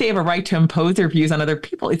 they think they have a right to impose their views on other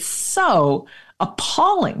people. It's so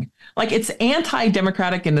appalling. Like, it's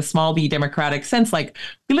anti-democratic in the small d democratic sense. Like,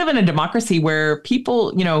 we live in a democracy where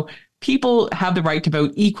people have the right to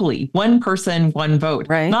vote equally. One person, one vote.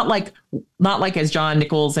 Right. Not like as John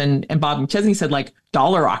Nichols and Bob McChesney said, like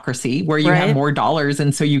dollarocracy, where you have more dollars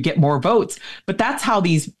and so you get more votes. But that's how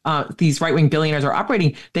these right-wing billionaires are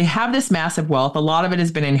operating. They have this massive wealth. A lot of it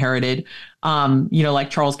has been inherited, like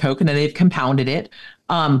Charles Koch, and then they've compounded it.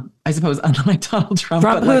 I suppose, unlike Donald Trump,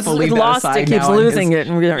 but who's lost it, keeps losing it,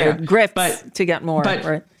 and grifts to get more.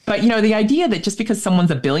 But, the idea that just because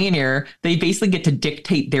someone's a billionaire, they basically get to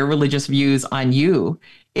dictate their religious views on you,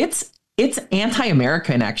 it's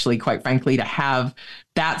anti-American, actually, quite frankly, to have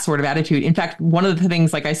that sort of attitude. In fact, one of the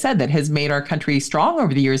things, like I said, that has made our country strong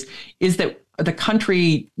over the years is that the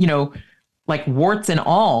country, like warts and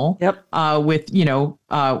all, with,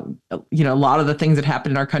 a lot of the things that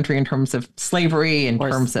happened in our country in terms of slavery, in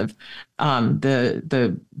terms of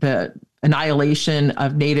the annihilation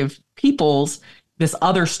of Native peoples. This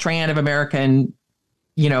other strand of American,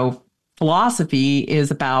 philosophy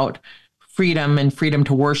is about freedom and freedom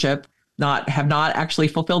to worship, have not actually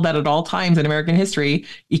fulfilled that at all times in American history.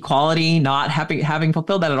 Equality, not having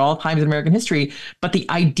fulfilled that at all times in American history. But the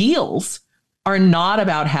ideals are not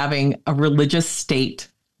about having a religious state,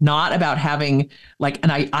 not about having like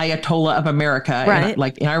an Ayatollah of America,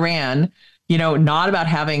 like in Iran, not about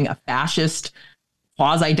having a fascist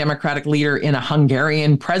quasi-democratic leader in a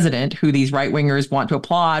Hungarian president who these right-wingers want to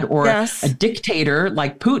applaud, or a dictator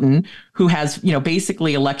like Putin who has,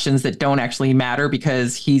 basically elections that don't actually matter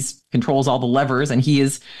because he's controls all the levers and he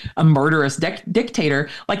is a murderous dictator.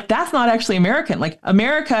 Like, that's not actually American. Like,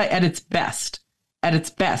 America at its best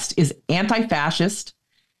is anti-fascist,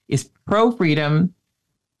 is pro-freedom,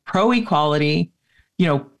 pro-equality,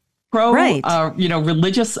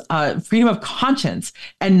 religious freedom of conscience,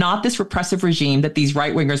 and not this repressive regime that these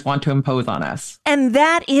right-wingers want to impose on us. And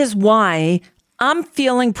that is why I'm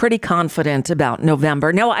feeling pretty confident about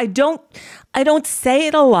November. Now, I don't say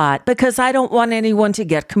it a lot because I don't want anyone to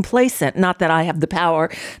get complacent. Not that I have the power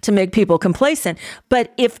to make people complacent,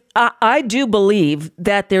 but if I do believe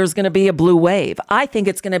that there's going to be a blue wave, I think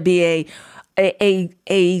it's going to be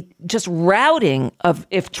a just routing of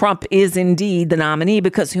if Trump is indeed the nominee,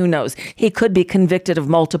 because who knows, he could be convicted of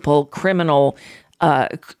multiple criminal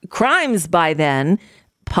crimes by then,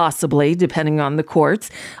 possibly, depending on the courts.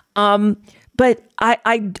 But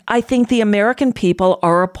I think the American people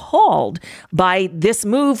are appalled by this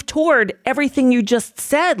move toward everything you just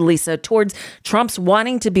said, Lisa, towards Trump's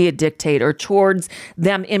wanting to be a dictator, towards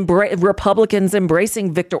them Republicans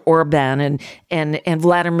embracing Viktor Orban and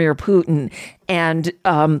Vladimir Putin, and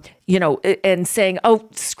and saying, oh,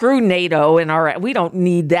 screw NATO and we don't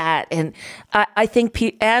need that. And I think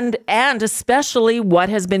and especially what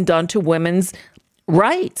has been done to women's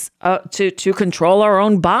rights to control our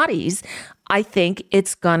own bodies. I think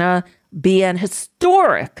it's going to be an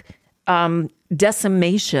historic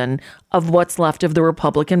decimation of what's left of the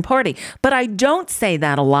Republican Party. But I don't say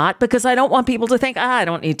that a lot because I don't want people to think, I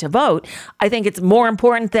don't need to vote. I think it's more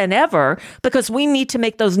important than ever because we need to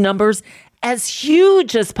make those numbers as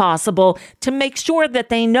huge as possible to make sure that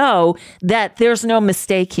they know that there's no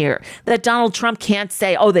mistake here, that Donald Trump can't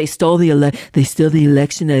say, oh, they stole the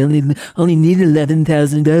election. I only need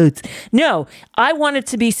 11,000 votes. No, I want it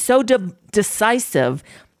to be so decisive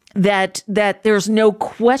that there's no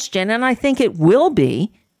question. And I think it will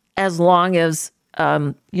be, as long as,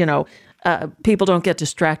 people don't get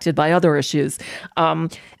distracted by other issues.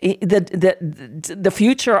 The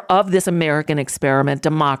future of this American experiment,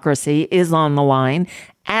 democracy, is on the line.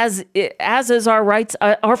 as is our rights,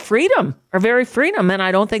 our freedom, our very freedom. And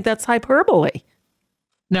I don't think that's hyperbole.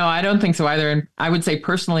 No, I don't think so either. And I would say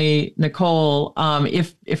personally, Nicole,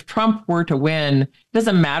 if Trump were to win, it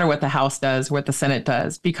doesn't matter what the House does, what the Senate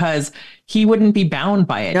does, because he wouldn't be bound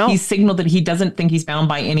by it. No. He signaled that he doesn't think he's bound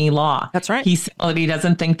by any law. That's right. He signaled that he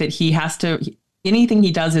doesn't think that he has to, anything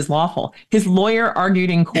he does is lawful. His lawyer argued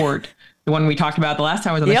in court, the one we talked about the last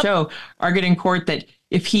time I was on the show, argued in court that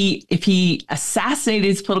if he assassinated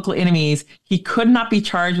his political enemies, he could not be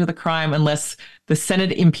charged with a crime unless the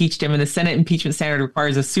Senate impeached him, and the Senate impeachment standard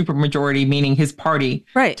requires a supermajority, meaning his party,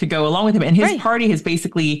 to go along with him. And his party has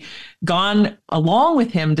basically gone along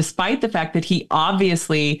with him, despite the fact that he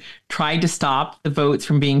obviously tried to stop the votes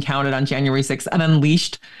from being counted on January 6th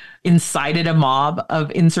and incited a mob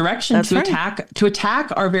of insurrection to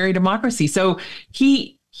attack our very democracy. So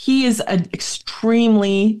he is an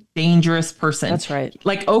extremely dangerous person. That's right.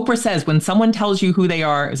 Like Oprah says, when someone tells you who they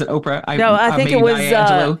are, is it Oprah? I think it was Maya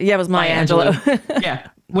Angelou. It was Maya Angelou. Yeah.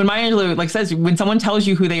 When Maya Angelou says, when someone tells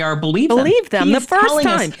you who they are, believe them. The first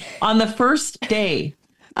time. On the first day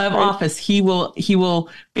of office, he will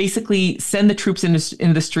basically send the troops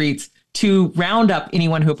into the streets to round up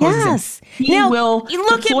anyone who opposes him. He will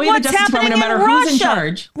deploy the Justice Department no matter who's in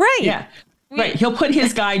charge. Right. Yeah. Right. He'll put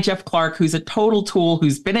his guy, Jeff Clark, who's a total tool,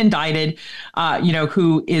 who's been indicted,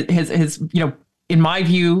 who has, in my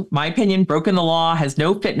view, my opinion, broken the law, has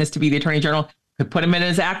no fitness to be the attorney general, could put him in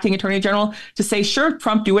as acting attorney general to say, sure,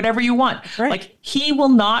 Trump, do whatever you want. Right. Like, he will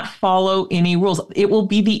not follow any rules. It will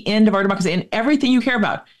be the end of our democracy and everything you care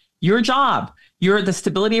about, your job, the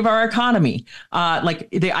stability of our economy, like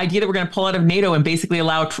the idea that we're going to pull out of NATO and basically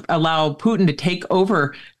allow Putin to take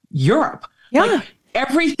over Europe. Yeah. Like,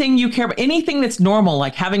 everything you care about, anything that's normal,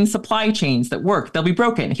 like having supply chains that work, they'll be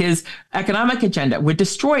broken. His economic agenda would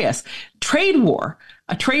destroy us. Trade war.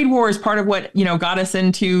 A trade war is part of what, got us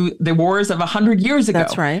into the wars of 100 years ago.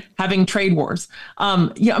 That's right. Having trade wars.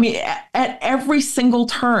 At every single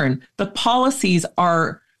turn, the policies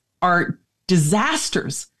are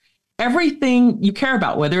disasters. Everything you care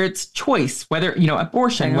about, whether it's choice, whether,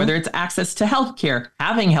 abortion, whether it's access to healthcare,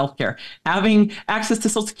 having access to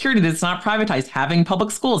Social Security that's not privatized, having public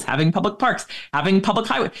schools, having public parks, having public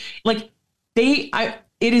highway. Like it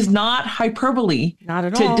is not hyperbole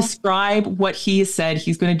to describe what he has said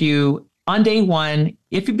he's going to do on day one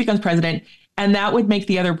if he becomes president. And that would make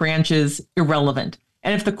the other branches irrelevant.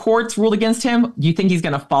 And if the courts ruled against him, do you think he's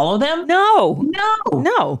going to follow them? No.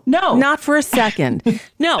 Not for a second.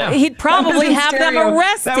 No. He'd probably have them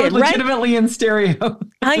arrested. That was legitimately in stereo.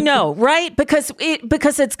 I know, right? Because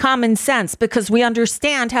it's common sense. Because we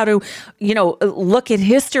understand how to, look at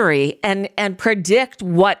history and predict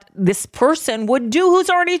what this person would do, who's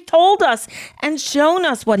already told us and shown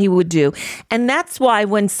us what he would do. And that's why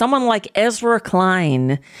when someone like Ezra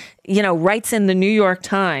Klein, writes in the New York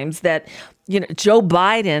Times that Joe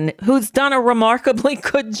Biden, who's done a remarkably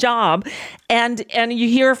good job, and you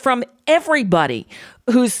hear from everybody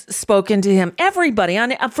who's spoken to him, everybody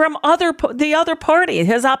from the other party,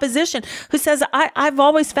 his opposition, who says, I've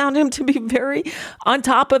always found him to be very on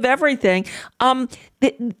top of everything. I'm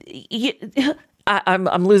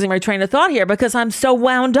losing my train of thought here because I'm so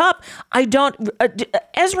wound up.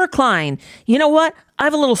 Ezra Klein, you know what? I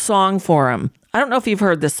have a little song for him. I don't know if you've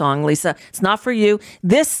heard this song, Lisa. It's not for you.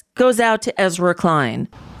 This goes out to Ezra Klein.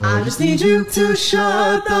 I just need you to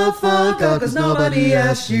shut the fuck up, cause nobody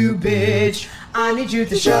asked you, bitch. I need you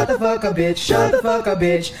to shut the fuck up, bitch. Shut the fuck up,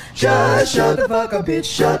 bitch. Just shut the fuck up, bitch.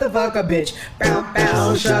 Shut the fuck up, bitch. Bow,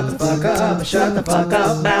 bow, shut the fuck up. Shut the fuck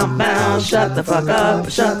up. Bow, bow, shut the fuck up.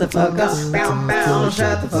 Shut the fuck up. Bow, bow,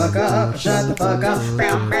 shut the fuck up. Shut the fuck up.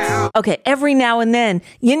 Bow, bow. Okay, every now and then,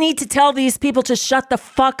 you need to tell these people to shut the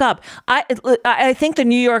fuck up. I think the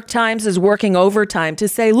New York Times is working overtime to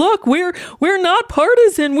say, look, we're not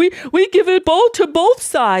partisan. We give it to both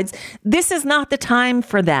sides. This is not the time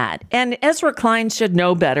for that. And Ezra Klein should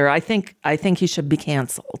know better. I think he should be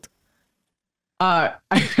canceled. I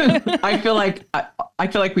feel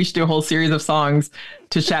like we should do a whole series of songs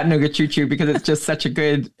to Chattanooga Choo Choo because it's just such a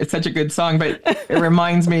good song. But it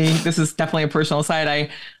reminds me, this is definitely a personal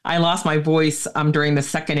side. I lost my voice during the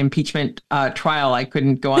second impeachment trial. I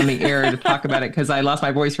couldn't go on the air to talk about it because I lost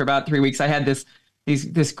my voice for about 3 weeks. I had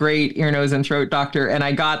this great ear, nose, and throat doctor, and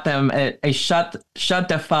I got them a shut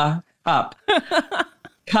the fuck up.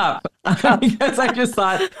 Cup because I just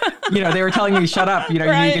thought, they were telling me shut up, you need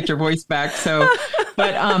to get your voice back. So,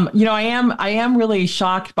 But I am really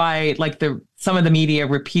shocked by like some of the media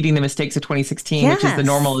repeating the mistakes of 2016, which is the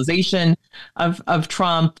normalization of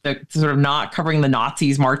Trump, the sort of not covering the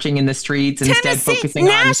Nazis marching in the streets and instead focusing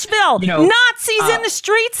Nashville, on Nazis in the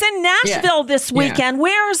streets in Nashville this weekend. Yeah.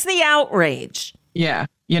 Where's the outrage? Yeah.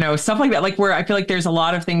 Stuff like that, like where I feel like there's a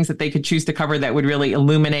lot of things that they could choose to cover that would really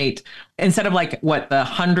illuminate, instead of like the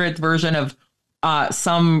 100th version of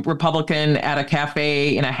some Republican at a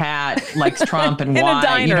cafe in a hat likes Trump and in why. A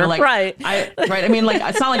diner, right. I mean, like,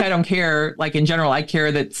 it's not like I don't care. Like, in general, I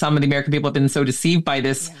care that some of the American people have been so deceived by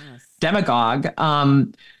this demagogue,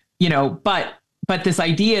 but this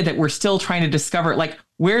idea that we're still trying to discover, like,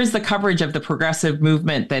 where's the coverage of the progressive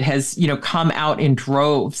movement that has, come out in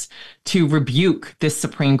droves to rebuke this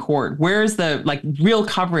Supreme Court? Where's the real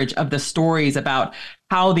coverage of the stories about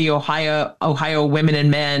how the Ohio women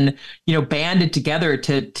and men, banded together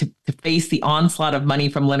to face the onslaught of money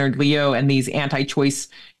from Leonard Leo and these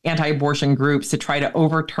anti-abortion groups to try to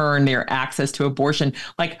overturn their access to abortion?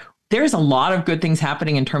 Like, there's a lot of good things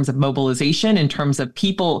happening in terms of mobilization, in terms of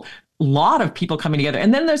people, a lot of people coming together.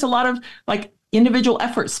 And then there's a lot of individual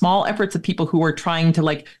efforts, small efforts of people who are trying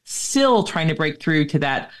to still trying to break through to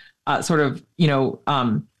that sort of,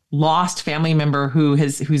 lost family member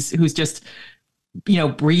who's just,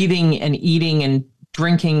 breathing and eating and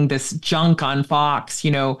drinking this junk on Fox,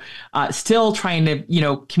 still trying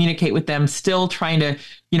to, communicate with them, still trying to,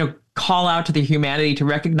 call out to the humanity to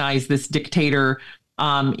recognize this dictator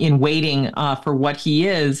in waiting for what he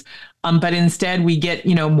is. But instead we get,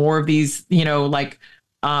 more of these,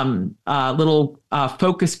 little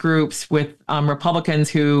focus groups with Republicans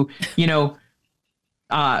who,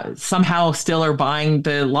 somehow still are buying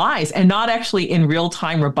the lies and not actually in real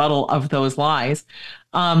time rebuttal of those lies.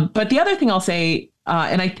 But the other thing I'll say,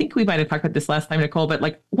 and I think we might have talked about this last time, Nicole, but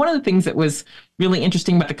one of the things that was really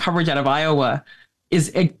interesting about the coverage out of Iowa is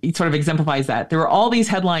it sort of exemplifies that. There were all these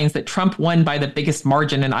headlines that Trump won by the biggest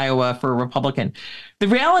margin in Iowa for a Republican. The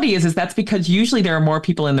reality is that's because usually there are more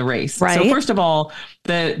people in the race. Right. So first of all,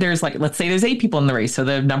 there's let's say there's 8 people in the race. So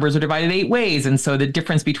the numbers are divided 8 ways. And so the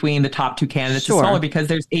difference between the top 2 candidates is smaller because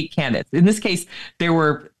there's 8 candidates. In this case, there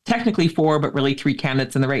were technically 4, but really 3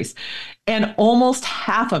 candidates in the race. And almost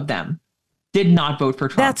half of them did not vote for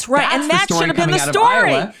Trump. That's right. And that should have been the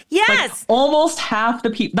story. Yes. Almost half the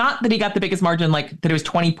people, not that he got the biggest margin, that it was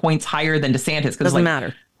 20 points higher than DeSantis. Doesn't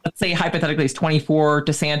matter. Let's say hypothetically it's 24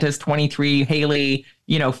 DeSantis, 23 Haley,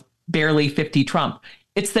 barely 50 Trump.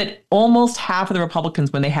 It's that almost half of the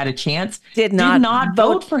Republicans, when they had a chance, did not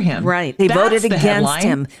vote for him. Right. They voted against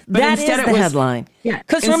him. That is the headline. Yeah.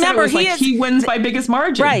 Because remember, he wins by biggest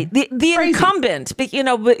margin. Right. The incumbent,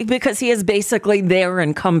 because he is basically their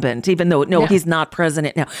incumbent, even though, he's not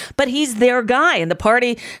president now. But he's their guy. And the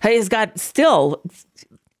party has got still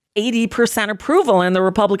 80% approval, and the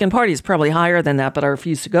Republican Party is probably higher than that, but I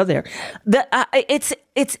refuse to go there.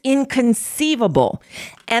 It's inconceivable,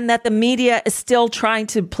 and that the media is still trying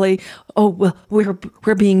to play. Oh well,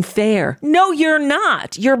 we're being fair. No, you're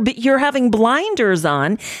not. You're having blinders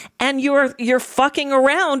on, and you're fucking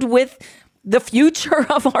around with the future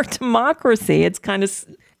of our democracy. It's kind of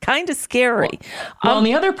scary. Well, and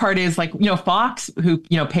the other part is Fox, who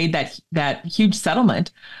paid that huge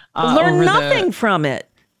settlement, learned nothing from it.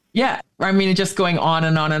 Yeah. I mean, just going on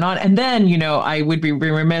and on and on. And then, I would be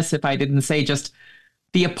remiss if I didn't say just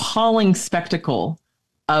the appalling spectacle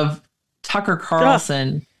of Tucker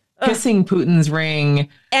Carlson kissing Putin's ring.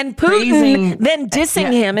 And Putin then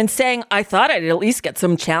dissing him and saying, I thought I'd at least get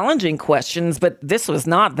some challenging questions, but this was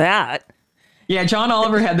not that. Yeah, John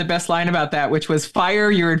Oliver had the best line about that, which was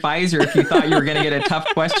fire your advisor if you thought you were going to get a tough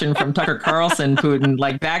question from Tucker Carlson, Putin.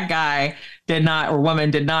 That guy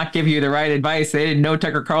woman did not give you the right advice. They didn't know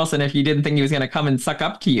Tucker Carlson if you didn't think he was going to come and suck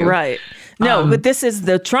up to you. Right. No, but this is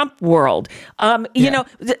the Trump world.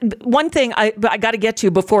 One thing I got to get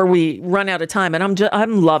to before we run out of time, and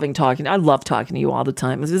I'm loving talking. I love talking to you all the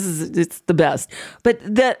time. It's the best. But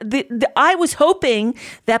I was hoping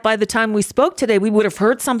that by the time we spoke today, we would have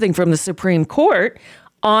heard something from the Supreme Court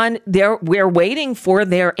on we're waiting for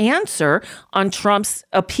their answer on Trump's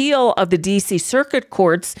appeal of the D.C. Circuit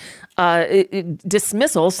Court's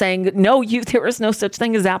dismissal, saying, no, there is no such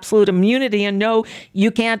thing as absolute immunity, and no, you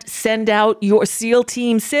can't send out your SEAL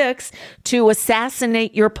Team 6 to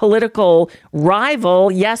assassinate your political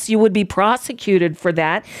rival. Yes, you would be prosecuted for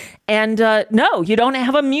that. And no, you don't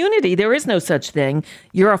have immunity. There is no such thing.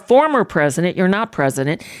 You're a former president. You're not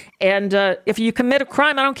president. And if you commit a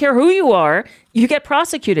crime, I don't care who you are, you get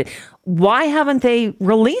prosecuted. Why haven't they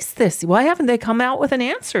released this? Why haven't they come out with an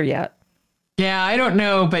answer yet? Yeah, I don't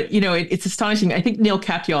know, but it's astonishing. I think Neil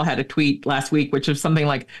Katyal had a tweet last week, which was something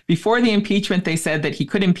like, before the impeachment, they said that he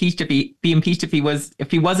could be impeached if he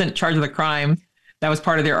wasn't charged with a crime. That was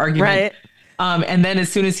part of their argument. Right. And then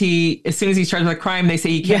as soon as he's charged with a crime, they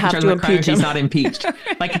say he can't be charged with a crime if he's not impeached.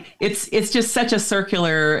 Like it's just such a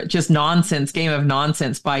circular, just nonsense game of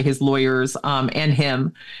nonsense by his lawyers and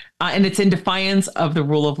him, and it's in defiance of the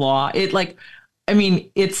rule of law. It's like,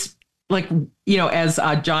 as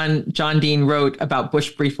John Dean wrote about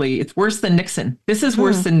Bush briefly, it's worse than Nixon. This is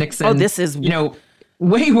worse than Nixon. Oh, this is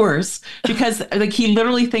way worse, because he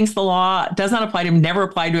literally thinks the law does not apply to him, never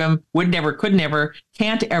applied to him, would never, could never,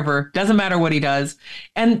 can't ever, doesn't matter what he does.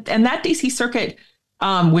 And that DC Circuit,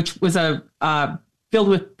 which was filled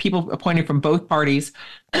with people appointed from both parties,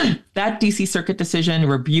 that DC Circuit decision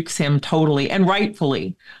rebukes him totally and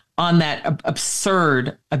rightfully on that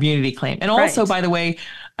absurd immunity claim. And also, by the way,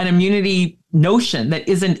 an immunity notion that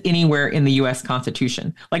isn't anywhere in the U.S.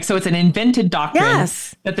 Constitution. So it's an invented doctrine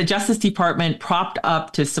that the Justice Department propped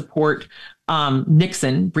up to support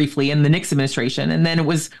Nixon briefly in the Nixon administration. And then it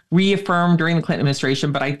was reaffirmed during the Clinton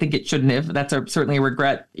administration, but I think it shouldn't have. That's certainly a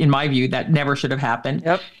regret in my view. That never should have happened.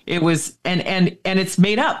 Yep. It was, and it's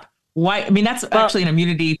made up. Why? That's actually an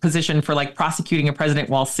immunity position for prosecuting a president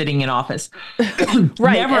while sitting in office.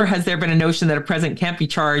 Right. Never has there been a notion that a president can't be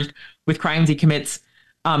charged with crimes he commits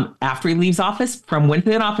after he leaves office, from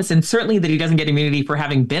within office, and certainly that he doesn't get immunity for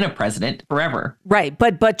having been a president forever. Right.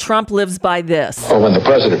 But Trump lives by this. Well, when the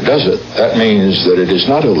president does it, that means that it is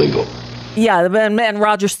not illegal. Yeah, and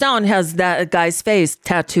Roger Stone has that guy's face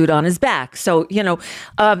tattooed on his back. So,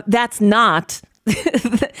 that's not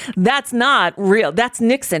that's not real. That's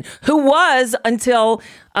Nixon, who was, until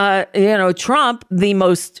Trump, the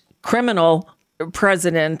most criminal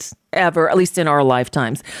president ever, at least in our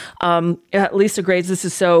lifetimes. Lisa Graves, this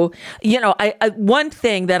is so, one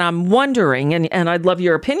thing that I'm wondering, and I'd love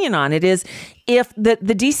your opinion on it, is if the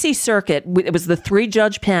DC Circuit, it was the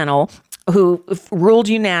 3-judge panel who ruled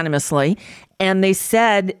unanimously, and they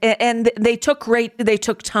said, and they took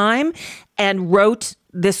time and wrote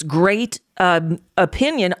this great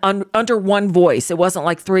opinion under one voice. It wasn't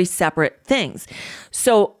like 3 separate things.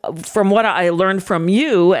 So from what I learned from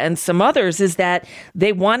you and some others is that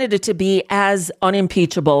they wanted it to be as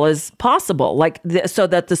unimpeachable as possible, so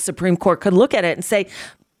that the Supreme Court could look at it and say,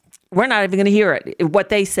 we're not even going to hear it, what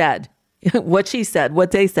they said, what she said, what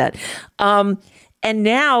they said. And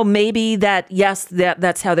now maybe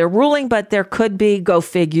that's how they're ruling, but there could be, go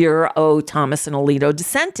figure, Thomas and Alito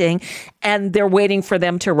dissenting, and they're waiting for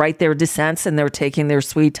them to write their dissents and they're taking their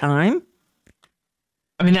sweet time.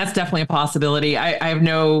 That's definitely a possibility. I have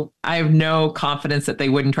no confidence that they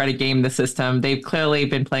wouldn't try to game the system. They've clearly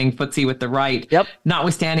been playing footsie with the right. Yep.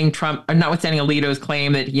 Notwithstanding Alito's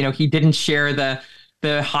claim that, he didn't share the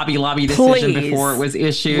Hobby Lobby decision before it was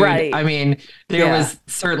issued. Right. There was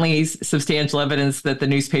certainly substantial evidence that the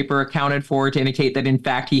newspaper accounted for to indicate that, in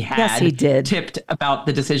fact, he tipped about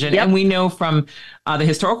the decision. Yep. And we know from the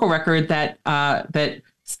historical record that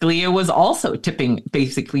Scalia was also tipping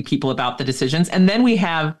basically people about the decisions. And then we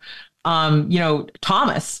have,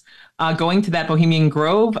 Thomas going to that Bohemian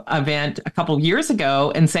Grove event a couple of years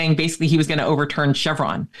ago and saying basically he was going to overturn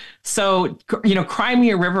Chevron. So, Cry Me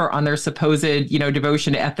a River on their supposed,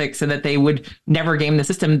 devotion to ethics and that they would never game the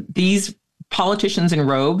system. These politicians in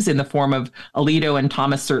robes, in the form of Alito and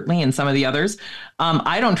Thomas, certainly, and some of the others,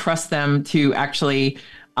 I don't trust them to actually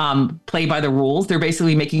play by the rules. They're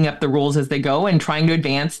basically making up the rules as they go and trying to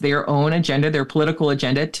advance their own agenda, their political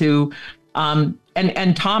agenda to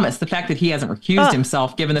and Thomas, the fact that he hasn't recused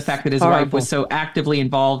himself, given the fact that his wife was so actively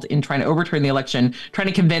involved in trying to overturn the election, trying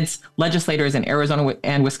to convince legislators in Arizona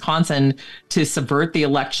and Wisconsin to subvert the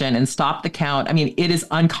election and stop the count. It is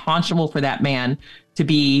unconscionable for that man to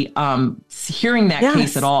be hearing that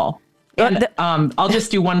case at all. And I'll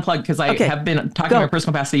just do one plug because I have been talking in my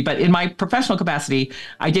personal capacity, but in my professional capacity,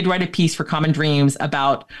 I did write a piece for Common Dreams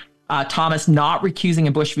about Thomas not recusing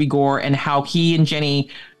in Bush v. Gore and how he and Jenny,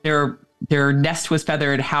 their nest was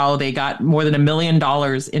feathered, how they got more than $1 million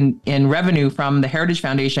in revenue from the Heritage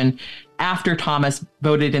Foundation after Thomas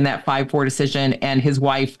voted in that 5-4 decision and his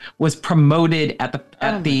wife was promoted at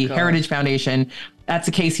the Heritage Foundation. That's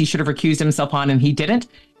a case he should have recused himself on, and he didn't.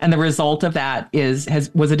 And the result of that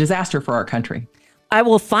was a disaster for our country. I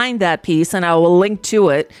will find that piece and I will link to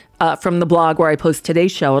it from the blog where I post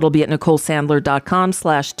today's show. It'll be at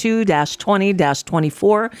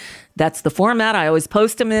NicoleSandler.com/2-20-24. That's the format I always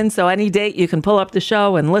post them in. So any date you can pull up the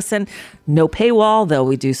show and listen. No paywall, though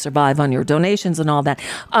we do survive on your donations and all that.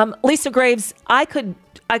 Lisa Graves, I could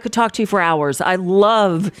could talk to you for hours. I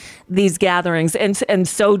love these gatherings, and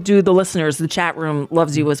so do the listeners. The chat room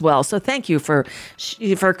loves you as well. So thank you for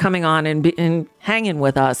coming on and hanging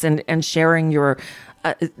with us and sharing your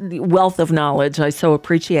wealth of knowledge. I so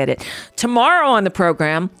appreciate it. Tomorrow on the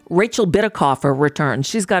program, Rachel Bitterkoffer returns.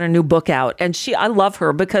 She's got a new book out, and I love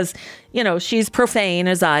her because, she's profane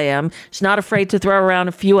as I am. She's not afraid to throw around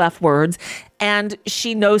a few F words, and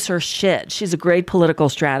she knows her shit. She's a great political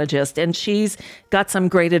strategist, and she's got some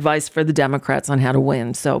great advice for the Democrats on how to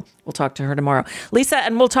win. So we'll talk to her tomorrow. Lisa,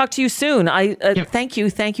 and we'll talk to you soon. Thank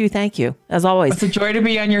you, as always. It's a joy to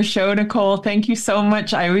be on your show, Nicole. Thank you so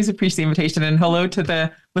much. I always appreciate the invitation, and hello to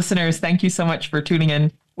the listeners. Thank you so much for tuning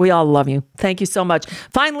in. We all love you. Thank you so much.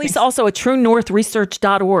 Find Lisa also at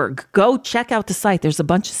truenorthresearch.org. Go check out the site. There's a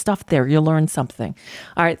bunch of stuff there. You'll learn something.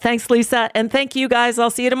 All right. Thanks, Lisa. And thank you guys. I'll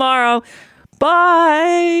see you tomorrow.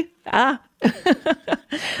 Bye. I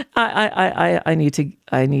need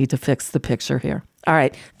to fix the picture here. All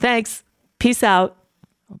right. Thanks. Peace out.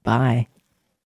 Bye.